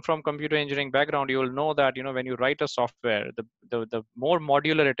you come from computer engineering background, you will know that when you write a software, the more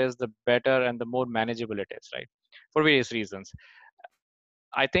modular it is, the better and the more manageable it is, right? For various reasons.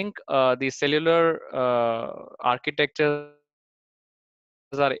 I think the cellular architectures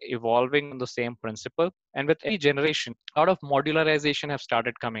are evolving on the same principle, and with every generation, a lot of modularization have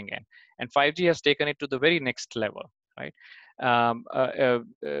started coming in, and 5G has taken it to the very next level, right?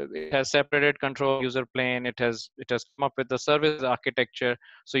 It has separated control from user plane. It has come up with the services architecture,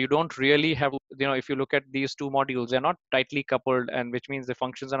 so you don't really have to, if you look at these two modules, they're not tightly coupled, and which means the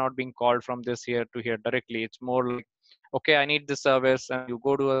functions are not being called from this here to here directly. It's more like, okay, I need this service, and you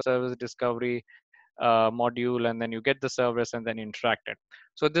go to a service discovery module, and then you get the service, and then you interact it.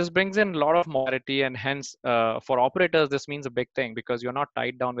 So this brings in a lot of modularity, and hence for operators this means a big thing, because you're not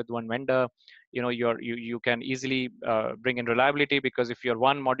tied down with one vendor. You can easily bring in reliability, because if your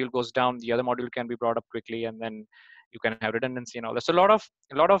one module goes down, the other module can be brought up quickly, and then you can have redundancy and all that. So a lot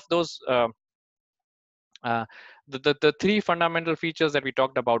of those the three fundamental features that we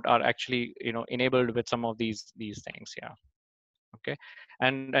talked about are actually enabled with some of these things. Yeah. Okay.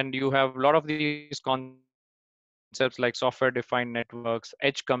 And you have a lot of these concepts like software defined networks,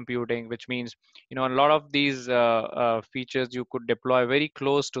 edge computing, which means a lot of these features you could deploy very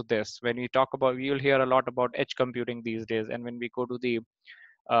close to this. When we talk about, you'll hear a lot about edge computing these days, and when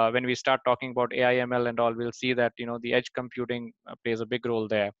we start talking about AI ML and all, we'll see that the edge computing plays a big role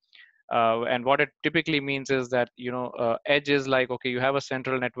there. And what it typically means is that edge is like, okay, you have a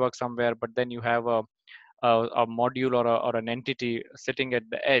central network somewhere, but then you have a module or an entity sitting at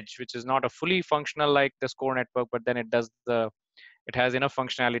the edge, which is not a fully functional like this core network, but then it has enough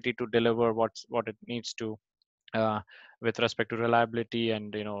functionality to deliver what it needs to, uh, with respect to reliability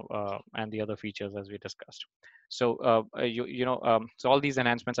and the other features as we discussed. So so all these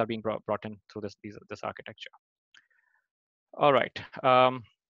enhancements are being brought in through this architecture. All right.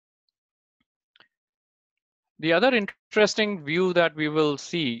 The other interesting view that we will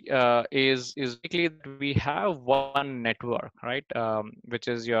see is basically that we have one network, right? Which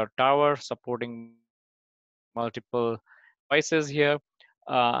is your tower supporting multiple devices here.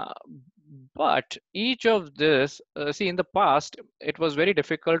 Uh, but each of this, see, in the past, it was very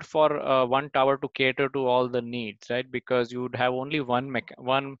difficult for one tower to cater to all the needs, right? Because you would have only mechan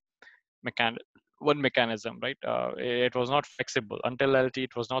one mechanism, right? It was not flexible. Until LTE,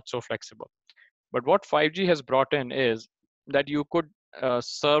 it was not so flexible. But what 5G has brought in is that you could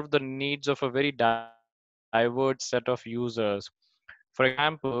serve the needs of a very diverse set of users. For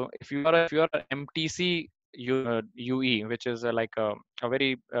example, if you are an MTC UE, which is a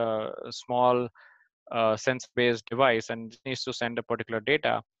very small sensor-based device and just needs to send a particular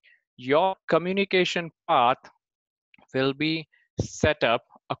data, your communication path will be set up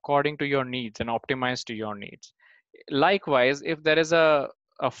according to your needs and optimized to your needs. Likewise, if there is a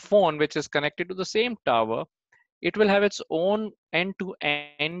phone which is connected to the same tower, it will have its own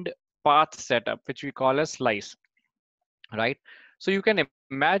end-to-end path setup, which we call as slice, right? So you can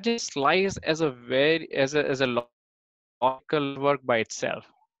imagine slice as a very as a logical network by itself,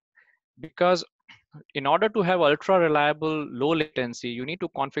 because in order to have ultra reliable low latency, you need to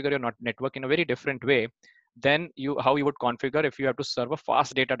configure your network in a very different way than you how you would configure if you have to serve a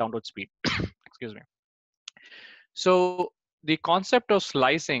fast data download speed. Excuse me. So the concept of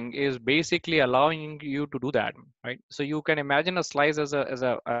slicing is basically allowing you to do that, right? So you can imagine a slice as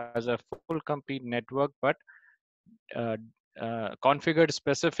a full complete network, but uh, configured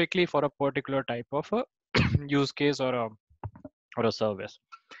specifically for a particular type of a use case or a service.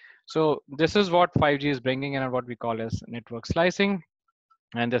 So this is what 5G is bringing in and what we call as network slicing.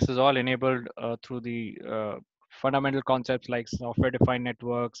 And this is all enabled through the fundamental concepts like software defined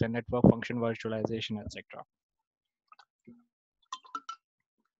networks and network function virtualization, etc.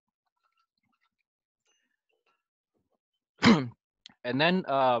 And then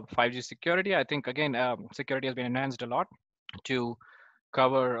 5G security, I think again, security has been enhanced a lot to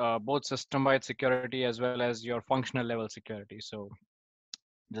cover both system wide security as well as your functional level security. So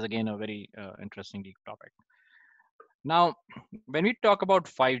this is again a very interesting deep topic. Now, when we talk about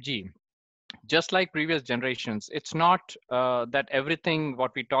 5G, just like previous generations, it's not that everything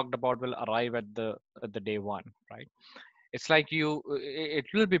what we talked about will arrive at the day one, right? It's like it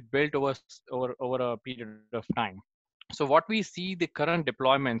will be built over a period of time. So what we see the current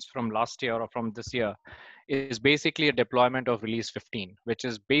deployments from last year or from this year is basically a deployment of release 15, which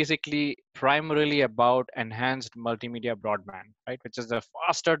is basically primarily about enhanced multimedia broadband, right? Which is the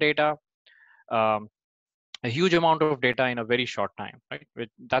faster data, um, a huge amount of data in a very short time, right?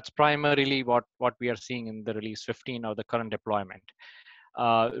 That's primarily what we are seeing in the release 15 or the current deployment.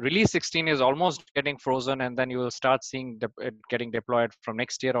 Release 16 is almost getting frozen, and then you will start seeing it getting deployed from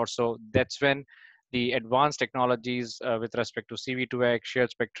next year or so. That's when the advanced technologies with respect to CV2X,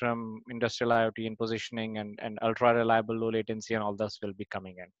 shared spectrum, industrial IoT, and positioning, and ultra reliable low latency, and all this will be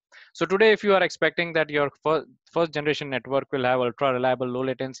coming in. So today, if you are expecting that your first generation network will have ultra reliable low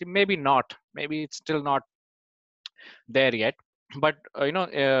latency, maybe not. Maybe it's still not there yet, but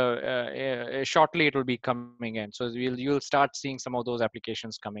shortly it will be coming in. So you'll start seeing some of those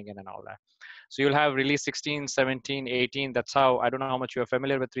applications coming in and all that. So you'll have release 16, 17, 18. That's how, I don't know how much you're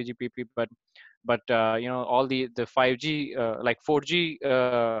familiar with 3GPP, but all the 5G like 4G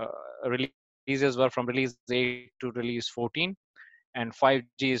releases were from release 8 to release 14, and 5G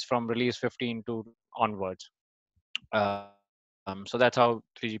is from release 15 to onwards. So that's how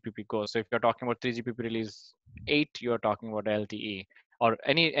 3GPP goes. So if you're talking about 3GPP release 8, you're talking about LTE, or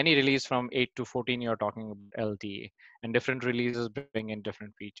any release from 8 to 14, you're talking about LTE, and different releases bring in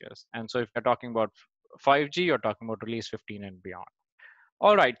different features. And so if you're talking about 5G, you're talking about release 15 and beyond.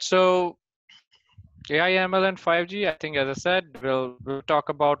 All right, so AI, ML, and 5G. I think, as I said, we'll talk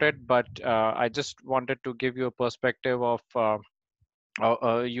about it, but I just wanted to give you a perspective of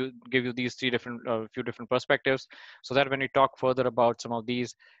you give you these three different few different perspectives, so that when we talk further about some of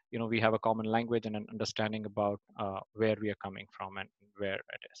these, we have a common language and an understanding about where we are coming from and where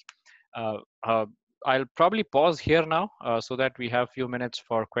it is. uh, uh, I'll probably pause here now so that we have few minutes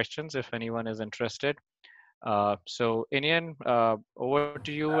for questions if anyone is interested. So Inian, over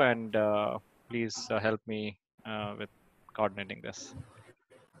to you, and please help me with coordinating this.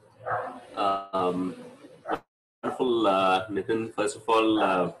 Wonderful, Nitin. First of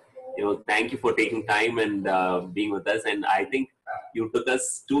all, thank you for taking time and being with us. And I think you took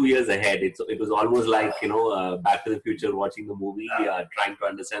us 2 years ahead. It was almost like Back to the Future, watching the movie, trying to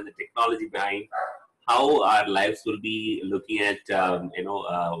understand the technology behind how our lives will be looking at in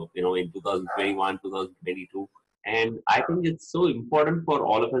 2021, 2022. And I think it's so important for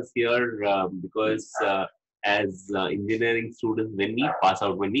all of us here because as engineering students, when we pass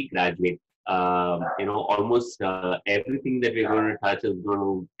out, when we graduate, almost everything that we're going to touch is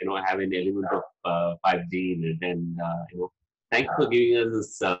going to, have an element of 5G in it. And, thank you for giving us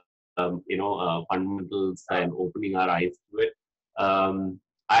this, fundamentals and opening our eyes to it.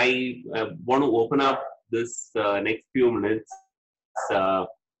 I want to open up this next few minutes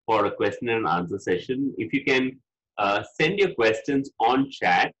for a question and answer session. If you can send your questions on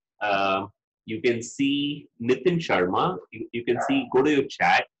chat, you can see Nitin Sharma. You can see, go to your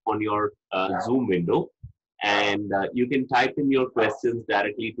chat on your Zoom window, and you can type in your questions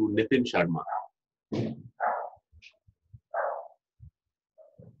directly to Nitin Sharma.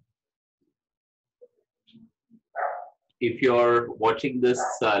 If you're watching this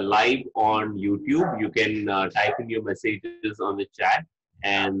live on YouTube, you can type in your messages on the chat,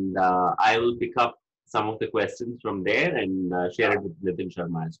 and I will pick up some of the questions from there and share it with Nitin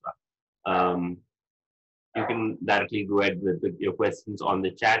Sharma as well. you can directly go ahead with your questions on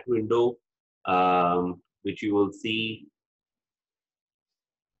the chat window, which you will see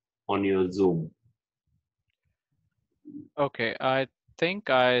on your Zoom. Okay, I think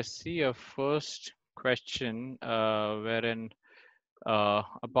I see a first question wherein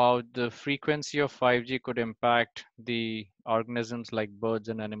about the frequency of 5G could impact the organisms like birds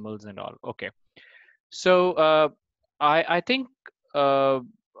and animals and all. Okay, so I think uh,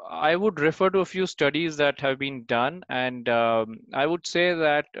 I would refer to a few studies that have been done, and I would say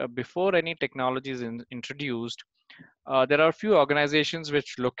that before any technology is introduced, there are a few organizations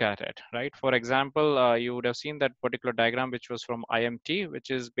which look at it, right? For example, you would have seen that particular diagram, which was from IMT,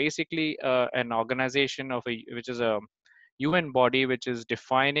 which is basically an organization which is a UN body, which is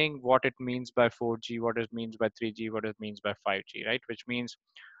defining what it means by 4G, what it means by 3G, what it means by 5G, right? Which means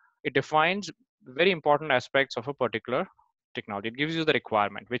it defines very important aspects of a particular technology. It gives you the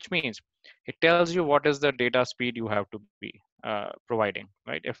requirement, which means it tells you what is the data speed you have to be providing,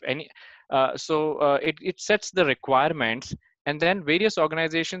 right? If any, it sets the requirements, and then various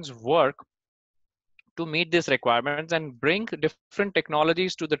organizations work to meet these requirements and bring different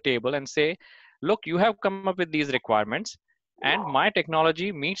technologies to the table and say, look, you have come up with these requirements, and my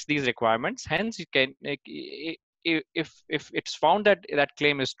technology meets these requirements. Hence, you can, if it's found that that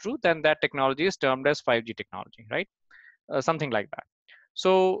claim is true, then that technology is termed as 5G technology, right? Something like that.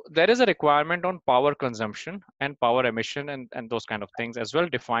 So there is a requirement on power consumption and power emission and those kind of things as well,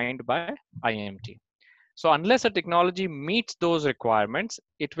 defined by IMT. So unless a technology meets those requirements,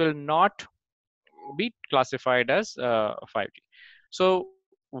 it will not be classified as 5G. So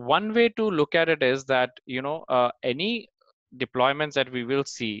one way to look at it is that, any deployments that we will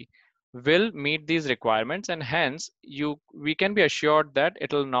see will meet these requirements, and hence we can be assured that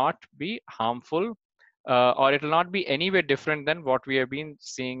it will not be harmful, or it will not be any way different than what we have been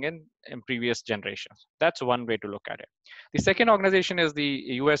seeing in previous generations. That's one way to look at it. The second organization is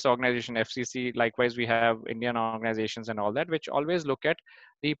the US organization FCC. Likewise, we have Indian organizations and all that, which always look at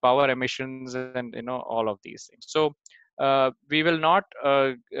the power emissions and all of these things. So we will not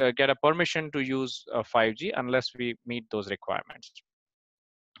get a permission to use 5G unless we meet those requirements.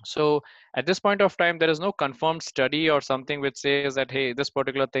 So at this point of time, there is no confirmed study or something which says that, hey, this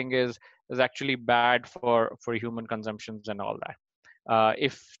particular thing is actually bad for human consumptions and all that.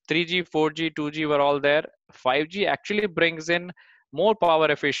 If 3G, 4G, 2G were all there, 5G actually brings in more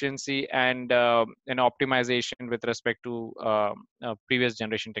power efficiency and optimization with respect to previous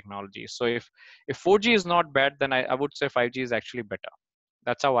generation technologies. So if 4G is not bad, then I would say 5G is actually better.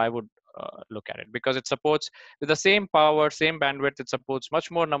 That's how I would look at it, because it supports with the same power, same bandwidth. It supports much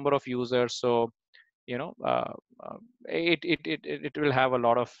more number of users. So you know, uh, it will have a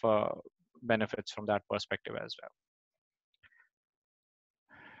lot of benefits from that perspective as well.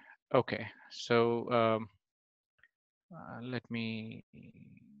 Okay, so let me.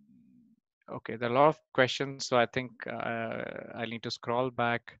 Okay, there are a lot of questions, so I think I need to scroll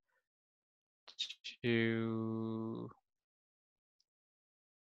back to.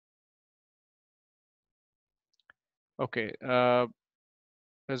 Okay,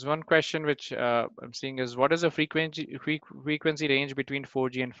 there's one question which I'm seeing is, what is the frequency range between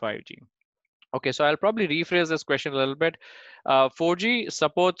 4G and 5G? Okay, so I'll probably rephrase this question a little bit. 4G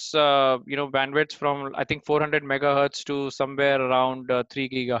supports bandwidths from, I think, 400 megahertz to somewhere around 3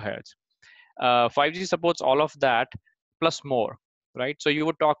 gigahertz. 5G supports all of that plus more, right? So you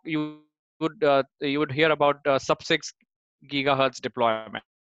would hear about sub 6 gigahertz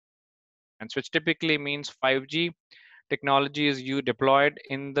deployments, which typically means 5G technology is you deployed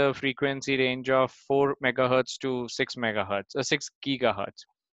in the frequency range of 4 megahertz to 6 megahertz, 6 gigahertz.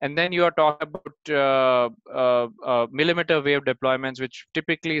 And then you are talking about millimeter wave deployments, which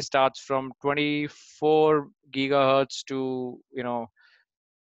typically starts from 24 gigahertz to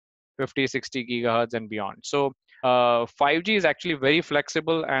 50, 60 gigahertz and beyond. So 5G is actually very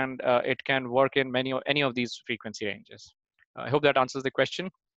flexible, and it can work in any of these frequency ranges. I hope that answers the question.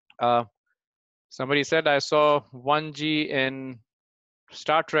 Uh, Somebody said I saw 1G in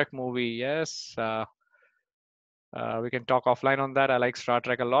Star Trek movie. Yes, we can talk offline on that. I like Star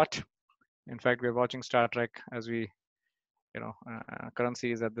Trek a lot. In fact, we're watching Star Trek as we, current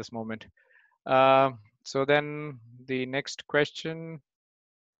series at this moment. So then the next question.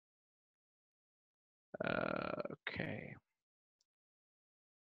 Okay.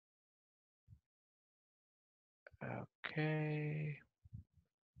 Okay.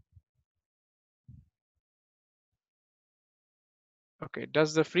 Okay.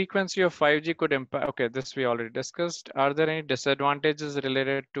 Does the frequency of 5G could impact? Okay, this we already discussed. Are there any disadvantages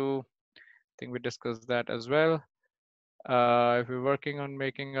related to? I think we discussed that as well. If we're working on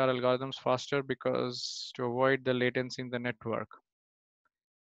making our algorithms faster because to avoid the latency in the network.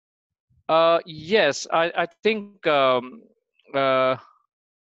 Yes, I think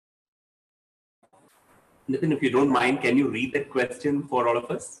Nitin, if you don't mind, can you read that question for all of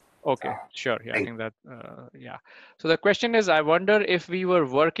us? okay, sure. Yeah, I Thank think that, yeah. So the question is, I wonder if we were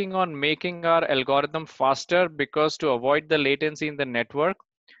working on making our algorithm faster because to avoid the latency in the network,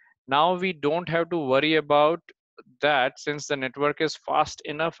 now we don't have to worry about that since the network is fast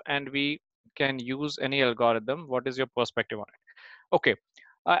enough and we can use any algorithm. What is your perspective on it? Okay,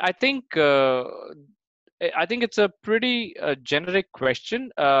 I think I think it's a pretty generic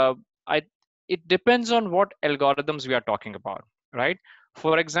question. I It depends on what algorithms we are talking about, right?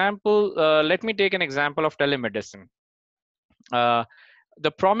 For example, let me take an example of telemedicine. Uh,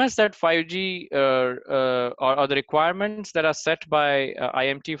 the promise that 5G or the requirements that are set by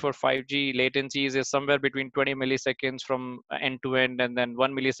IMT for 5G latencies is somewhere between 20 milliseconds from end to end, and then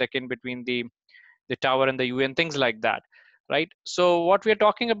 1 millisecond between the tower and the UN, things like that, right? So what we're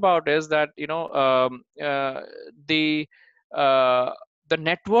talking about is that the uh, the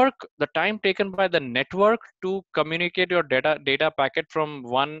network, the time taken by the network to communicate your data packet from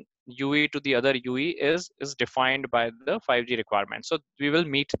one UE to the other UE is defined by the 5G requirement. So we will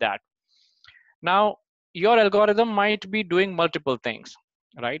meet that. Now, your algorithm might be doing multiple things,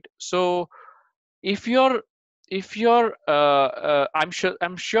 right? So if you're if you're I'm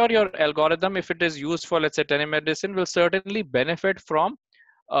sure your algorithm, if it is used for, let's say, telemedicine, will certainly benefit from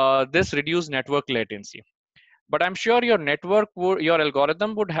this reduced network latency. But I'm sure your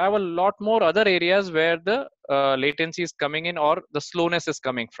algorithm would have a lot more other areas where the latency is coming in or the slowness is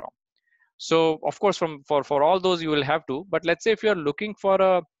coming from. So of course, for all those you will have to. But let's say if you're looking for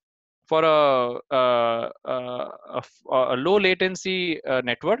a low latency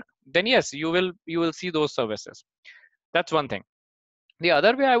network, then yes, you will see those services. That's one thing. The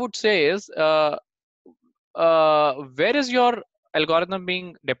other way I would say is, where is your algorithm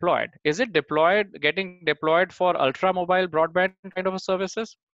being deployed? Is it getting deployed for ultra mobile broadband kind of a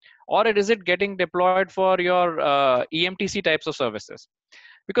services, or is it getting deployed for your EMTC types of services?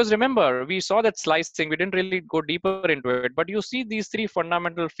 Because remember, we saw that slicing, we didn't really go deeper into it, but you see these three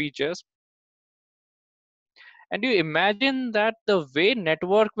fundamental features. And you imagine that the way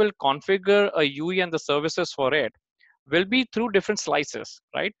network will configure a UE and the services for it will be through different slices,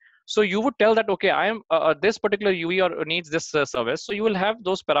 right? So you would tell that, okay, I am this particular UE or needs this service. So you will have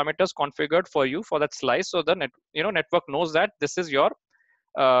those parameters configured for you for that slice. So the network knows that this is your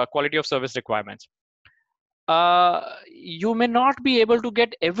quality of service requirements. You may not be able to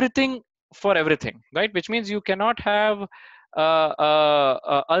get everything for everything, right? Which means you cannot have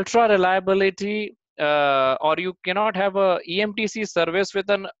ultra reliability, or you cannot have a EMTC service with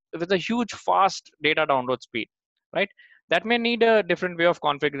a huge fast data download speed, right? That may need a different way of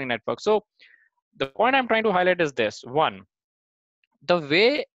configuring network. So the point I'm trying to highlight is this: one, the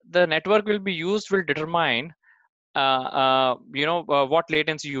way the network will be used will determine what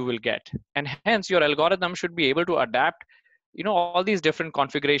latency you will get, and hence your algorithm should be able to adapt all these different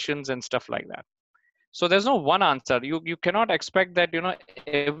configurations and stuff like that. So there's no one answer. You cannot expect that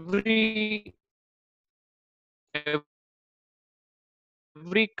every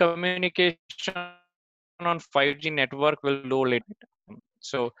communication on 5G network will low latency,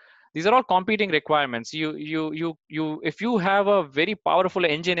 so these are all competing requirements. You if you have a very powerful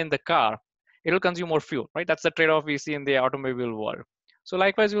engine in the car, it'll consume more fuel, right? That's the trade-off we see in the automobile world. So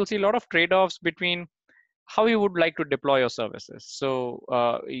likewise, you'll see a lot of trade-offs between how you would like to deploy your services. So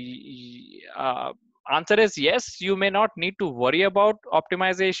answer is yes, you may not need to worry about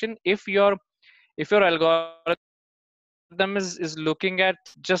optimization if your algorithm is looking at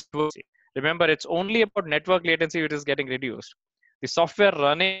just network latency. Remember, it's only about network latency which is getting reduced. The software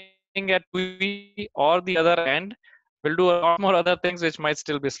running at UE or the other end will do a lot more other things which might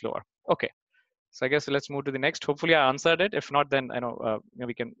still be slower. Okay. So I guess let's move to the next. Hopefully I answered it. If not, then I know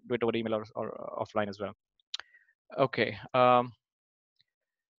we can do it over email or offline as well. Okay.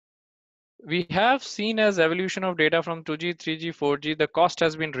 We have seen as evolution of data from 2G, 3G, 4G, the cost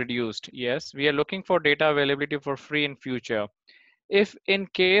has been reduced. Yes, we are looking for data availability for free in future. If in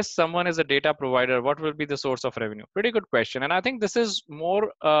case someone is a data provider, what will be the source of revenue? Pretty good question. And I think this is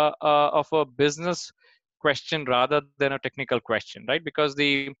more of a business question rather than a technical question, right? Because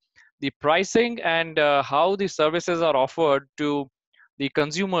the pricing and how the services are offered to the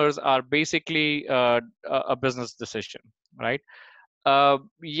consumers are basically a business decision, right?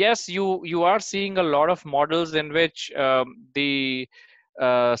 Yes, you are seeing a lot of models in which the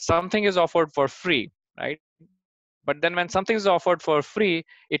something is offered for free, right? But then when something is offered for free,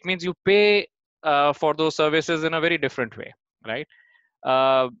 it means you pay for those services in a very different way, right?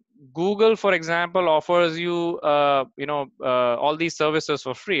 uh, Google, for example, offers you all these services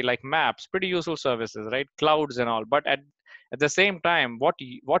for free, like maps, pretty useful services, right? Clouds and all. But at the same time, what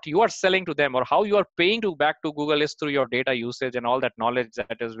you are selling to them, or how you are paying to back to Google, is through your data usage and all that knowledge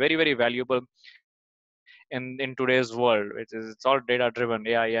that is very, very valuable in today's world, which is, it's all data driven,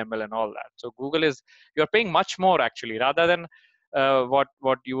 AI, ML, and all that. So Google is, you're paying much more actually, rather than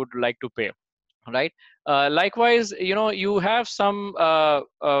what you would like to pay, right? Likewise, you have some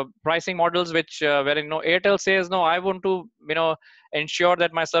pricing models which where Airtel says, no, I want to ensure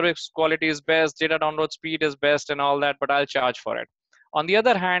that my service quality is best, data download speed is best, and all that, but I'll charge for it. On the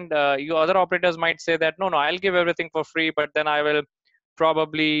other hand, you other operators might say that, no, I'll give everything for free, but then I will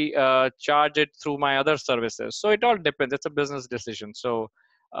probably charge it through my other services. So it all depends, it's a business decision. So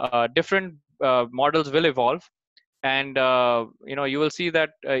different models will evolve. And you will see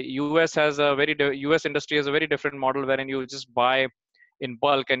that us industry has a very different model, wherein you just buy in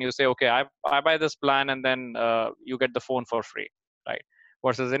bulk and you say, okay, I buy this plan, and then you get the phone for free, right?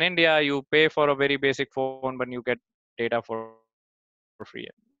 Versus in India, you pay for a very basic phone, but you get data for free.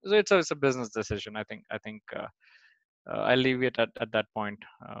 So it's a business decision. I'll leave it at that point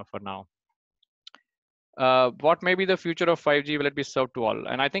for now. What may be the future of 5G? Will it be served to all?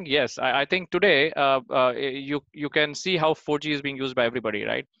 And I think yes. I think today you can see how 4G is being used by everybody,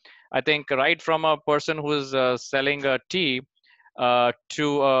 right? I think right from a person who is selling a tea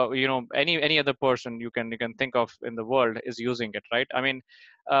to any other person you can think of in the world is using it, right? I mean,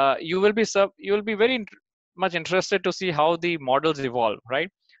 you will be very much interested to see how the models evolve,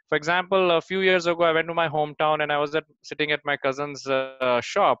 right? For example, a few years ago, I went to my hometown and I was sitting at my cousin's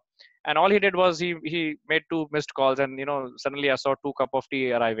shop, and all he did was he made two missed calls, and suddenly I saw two cup of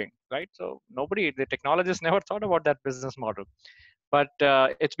tea arriving, right? So nobody, the technologists, never thought about that business model, but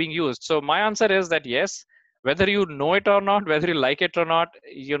it's being used. So my answer is that yes, whether you know it or not, whether you like it or not,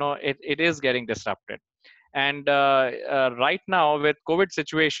 it is getting disrupted. And right now with COVID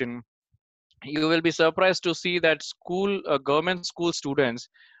situation, you will be surprised to see that government school students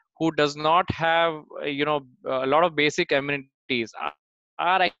who does not have a lot of basic amenities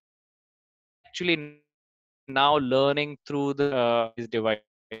are actually now learning through these devices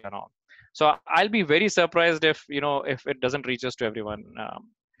and all. So I'll be very surprised if it doesn't reach us to everyone.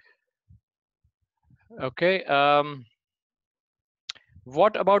 Okay.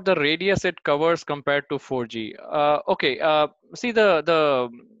 What about the radius it covers compared to 4G? Okay. See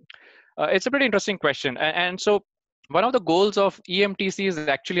it's a pretty interesting question, and so one of the goals of EMTC is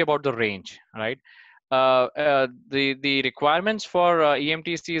actually about the range, right? The requirements for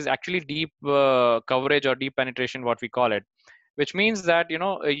EMTC is actually deep coverage or deep penetration, what we call it, which means that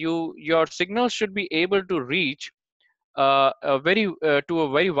your signals should be able to reach to a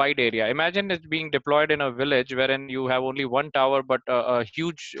very wide area. Imagine it being deployed in a village wherein you have only one tower but a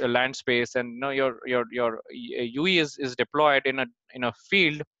huge land space, and your UE is deployed in a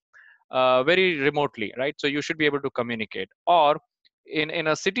field very remotely, right? So you should be able to communicate. Or in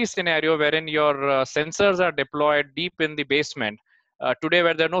a city scenario wherein your sensors are deployed deep in the basement, today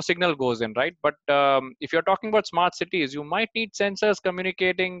where there no signal goes in, right? But if you're talking about smart cities, you might need sensors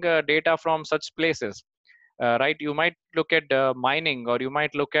communicating data from such places, right? You might look at mining, or you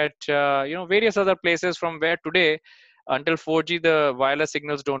might look at various other places from where today, until 4G, the wireless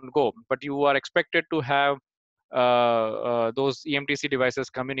signals don't go, but you are expected to have those EMTC devices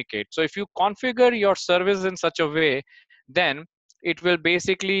communicate. So if you configure your service in such a way, then it will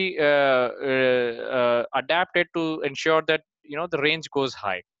basically adapt it to ensure that the range goes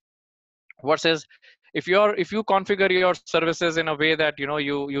high. Versus if you configure your services in a way that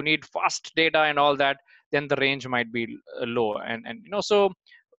you need fast data and all that, then the range might be low. And so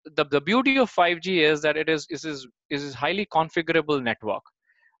the beauty of 5G is that it is highly configurable network,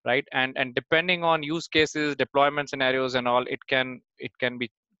 right? And depending on use cases, deployment scenarios, and all, it can be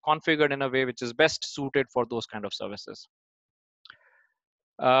configured in a way which is best suited for those kind of services.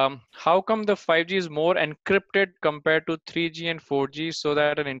 How come the 5G is more encrypted compared to 3G and 4G, so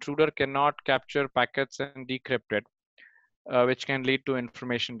that an intruder cannot capture packets and decrypt it, which can lead to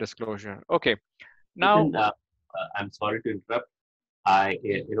information disclosure? Okay, now. Nitin, I'm sorry to interrupt.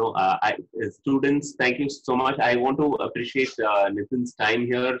 Students, thank you so much. I want to appreciate Nitin's time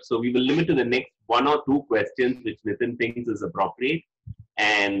here. So we will limit to the next one or two questions which Nitin thinks is appropriate.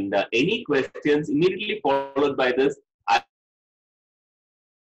 And any questions immediately followed by this,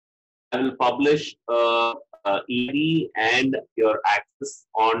 I will publish ED and your access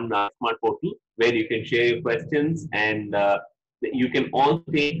on Smart Portal, where you can share your questions, and you can also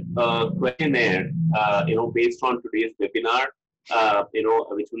take a questionnaire, based on today's webinar.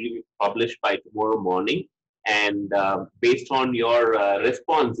 which will be published by tomorrow morning. And based on your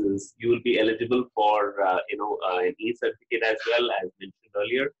responses, you will be eligible for an e-certificate as well as mentioned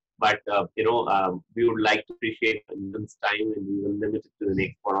earlier. But we would like to appreciate Nitin's time, and we will limit it to the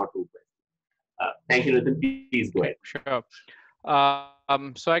next one or two questions. Thank you, Nitin. Please go ahead. Okay, sure.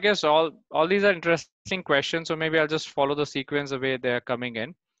 So I guess all these are interesting questions. So maybe I'll just follow the sequence the way they're coming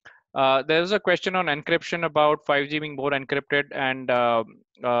in. There's a question on encryption about 5G being more encrypted, and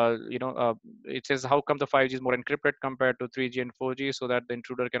it says how come the 5G is more encrypted compared to 3G and 4G, so that the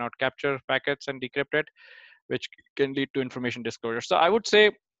intruder cannot capture packets and decrypt it, which can lead to information disclosure. So I would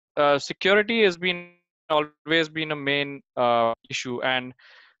say security has been always been a main issue, and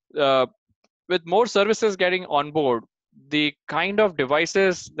uh, with more services getting on board, the kind of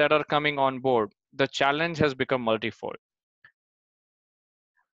devices that are coming on board, the challenge has become multifold,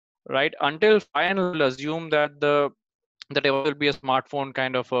 right? Until 5G, I and large, we will assume that the device will be a smartphone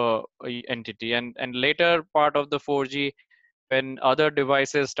kind of a entity, and later part of the 4G, when other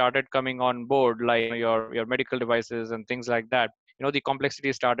devices started coming on board, like your medical devices and things like that, the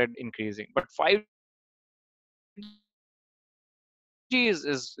complexity started increasing. But 5G is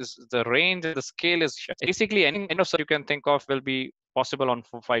the range and the scale is huge. Basically, any kind of service you can think of will be possible on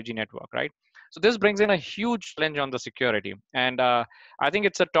 5G network, right? So this brings in a huge challenge on the security, and I think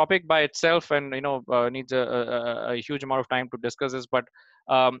it's a topic by itself, and needs a huge amount of time to discuss this. But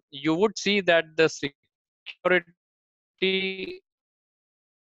you would see that the security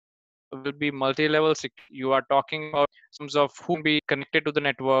will be multi-level. You are talking about in terms of who can be connected to the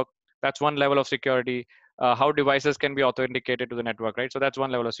network. That's one level of security. How devices can be authenticated to the network, right? So that's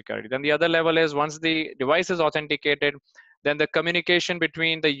one level of security. Then the other level is, once the device is authenticated, then the communication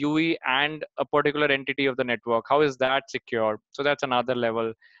between the UE and a particular entity of the network, how is that secure? So that's another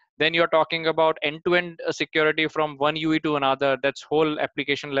level. Then you're talking about end-to-end security from one UE to another. That's whole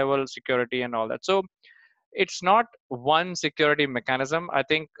application level security and all that. So it's not one security mechanism. I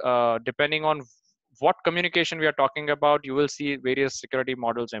think depending on what communication we are talking about, you will see various security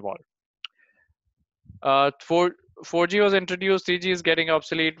models involved. 4 4G was introduced, 3G is getting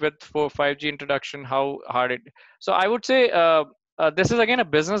obsolete with 5G introduction. How hard it? So I would say this is again a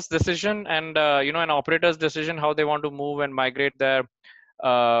business decision, and an operator's decision how they want to move and migrate their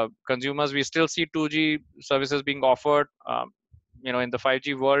consumers. We still see 2G services being offered, in the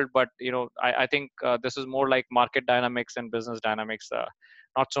 5G world, but I think this is more like market dynamics and business dynamics,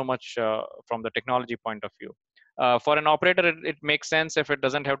 not so much from the technology point of view. For an operator, it makes sense if it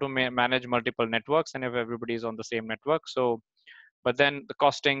doesn't have to manage multiple networks and if everybody is on the same network. So, but then the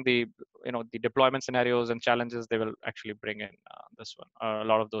costing, the deployment scenarios and challenges, they will actually bring in this one, a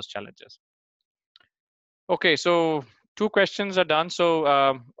lot of those challenges. Okay, so two questions are done. So,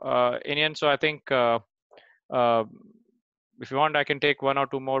 Inian, so I think uh, if you want, I can take one or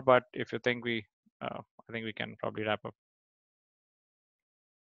two more, but if you think I think we can probably wrap up.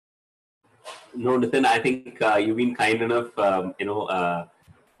 No, Nitin, I think you've been kind enough,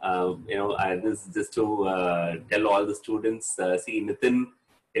 this just to tell all the students. See, Nitin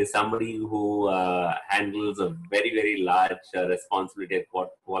is somebody who handles a very, very large responsibility at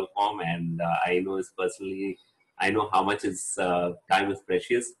Qualcomm, and I know his personally. I know how much his time is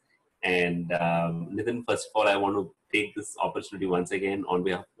precious. And Nitin, first of all, I want to take this opportunity once again on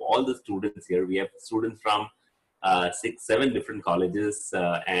behalf of all the students here. We have students from 6, 7 different colleges,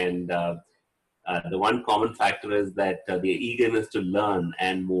 and the one common factor is that the eagerness to learn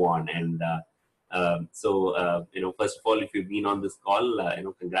and move on. And first of all, if you've been on this call,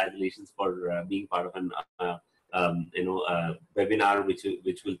 congratulations for being part of an webinar which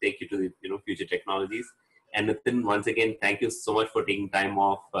will take you to the future technologies. And Nitin, once again, thank you so much for taking time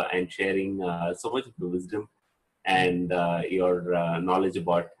off and sharing so much of your wisdom and your knowledge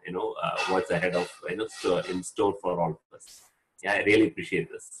about what's ahead of in store for all of us. Yeah, I really appreciate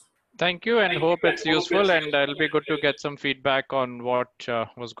this. Thank you, and hope it's useful, and it'll be good to get some feedback on what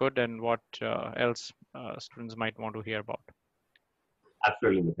was good and what else students might want to hear about.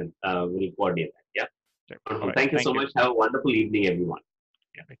 Absolutely, Nitin. We'll coordinate that. Yeah. Okay. All Wonderful. right. Thank you Thank so you. much. Have a wonderful evening, everyone.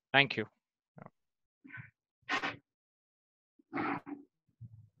 Yeah. Thank you.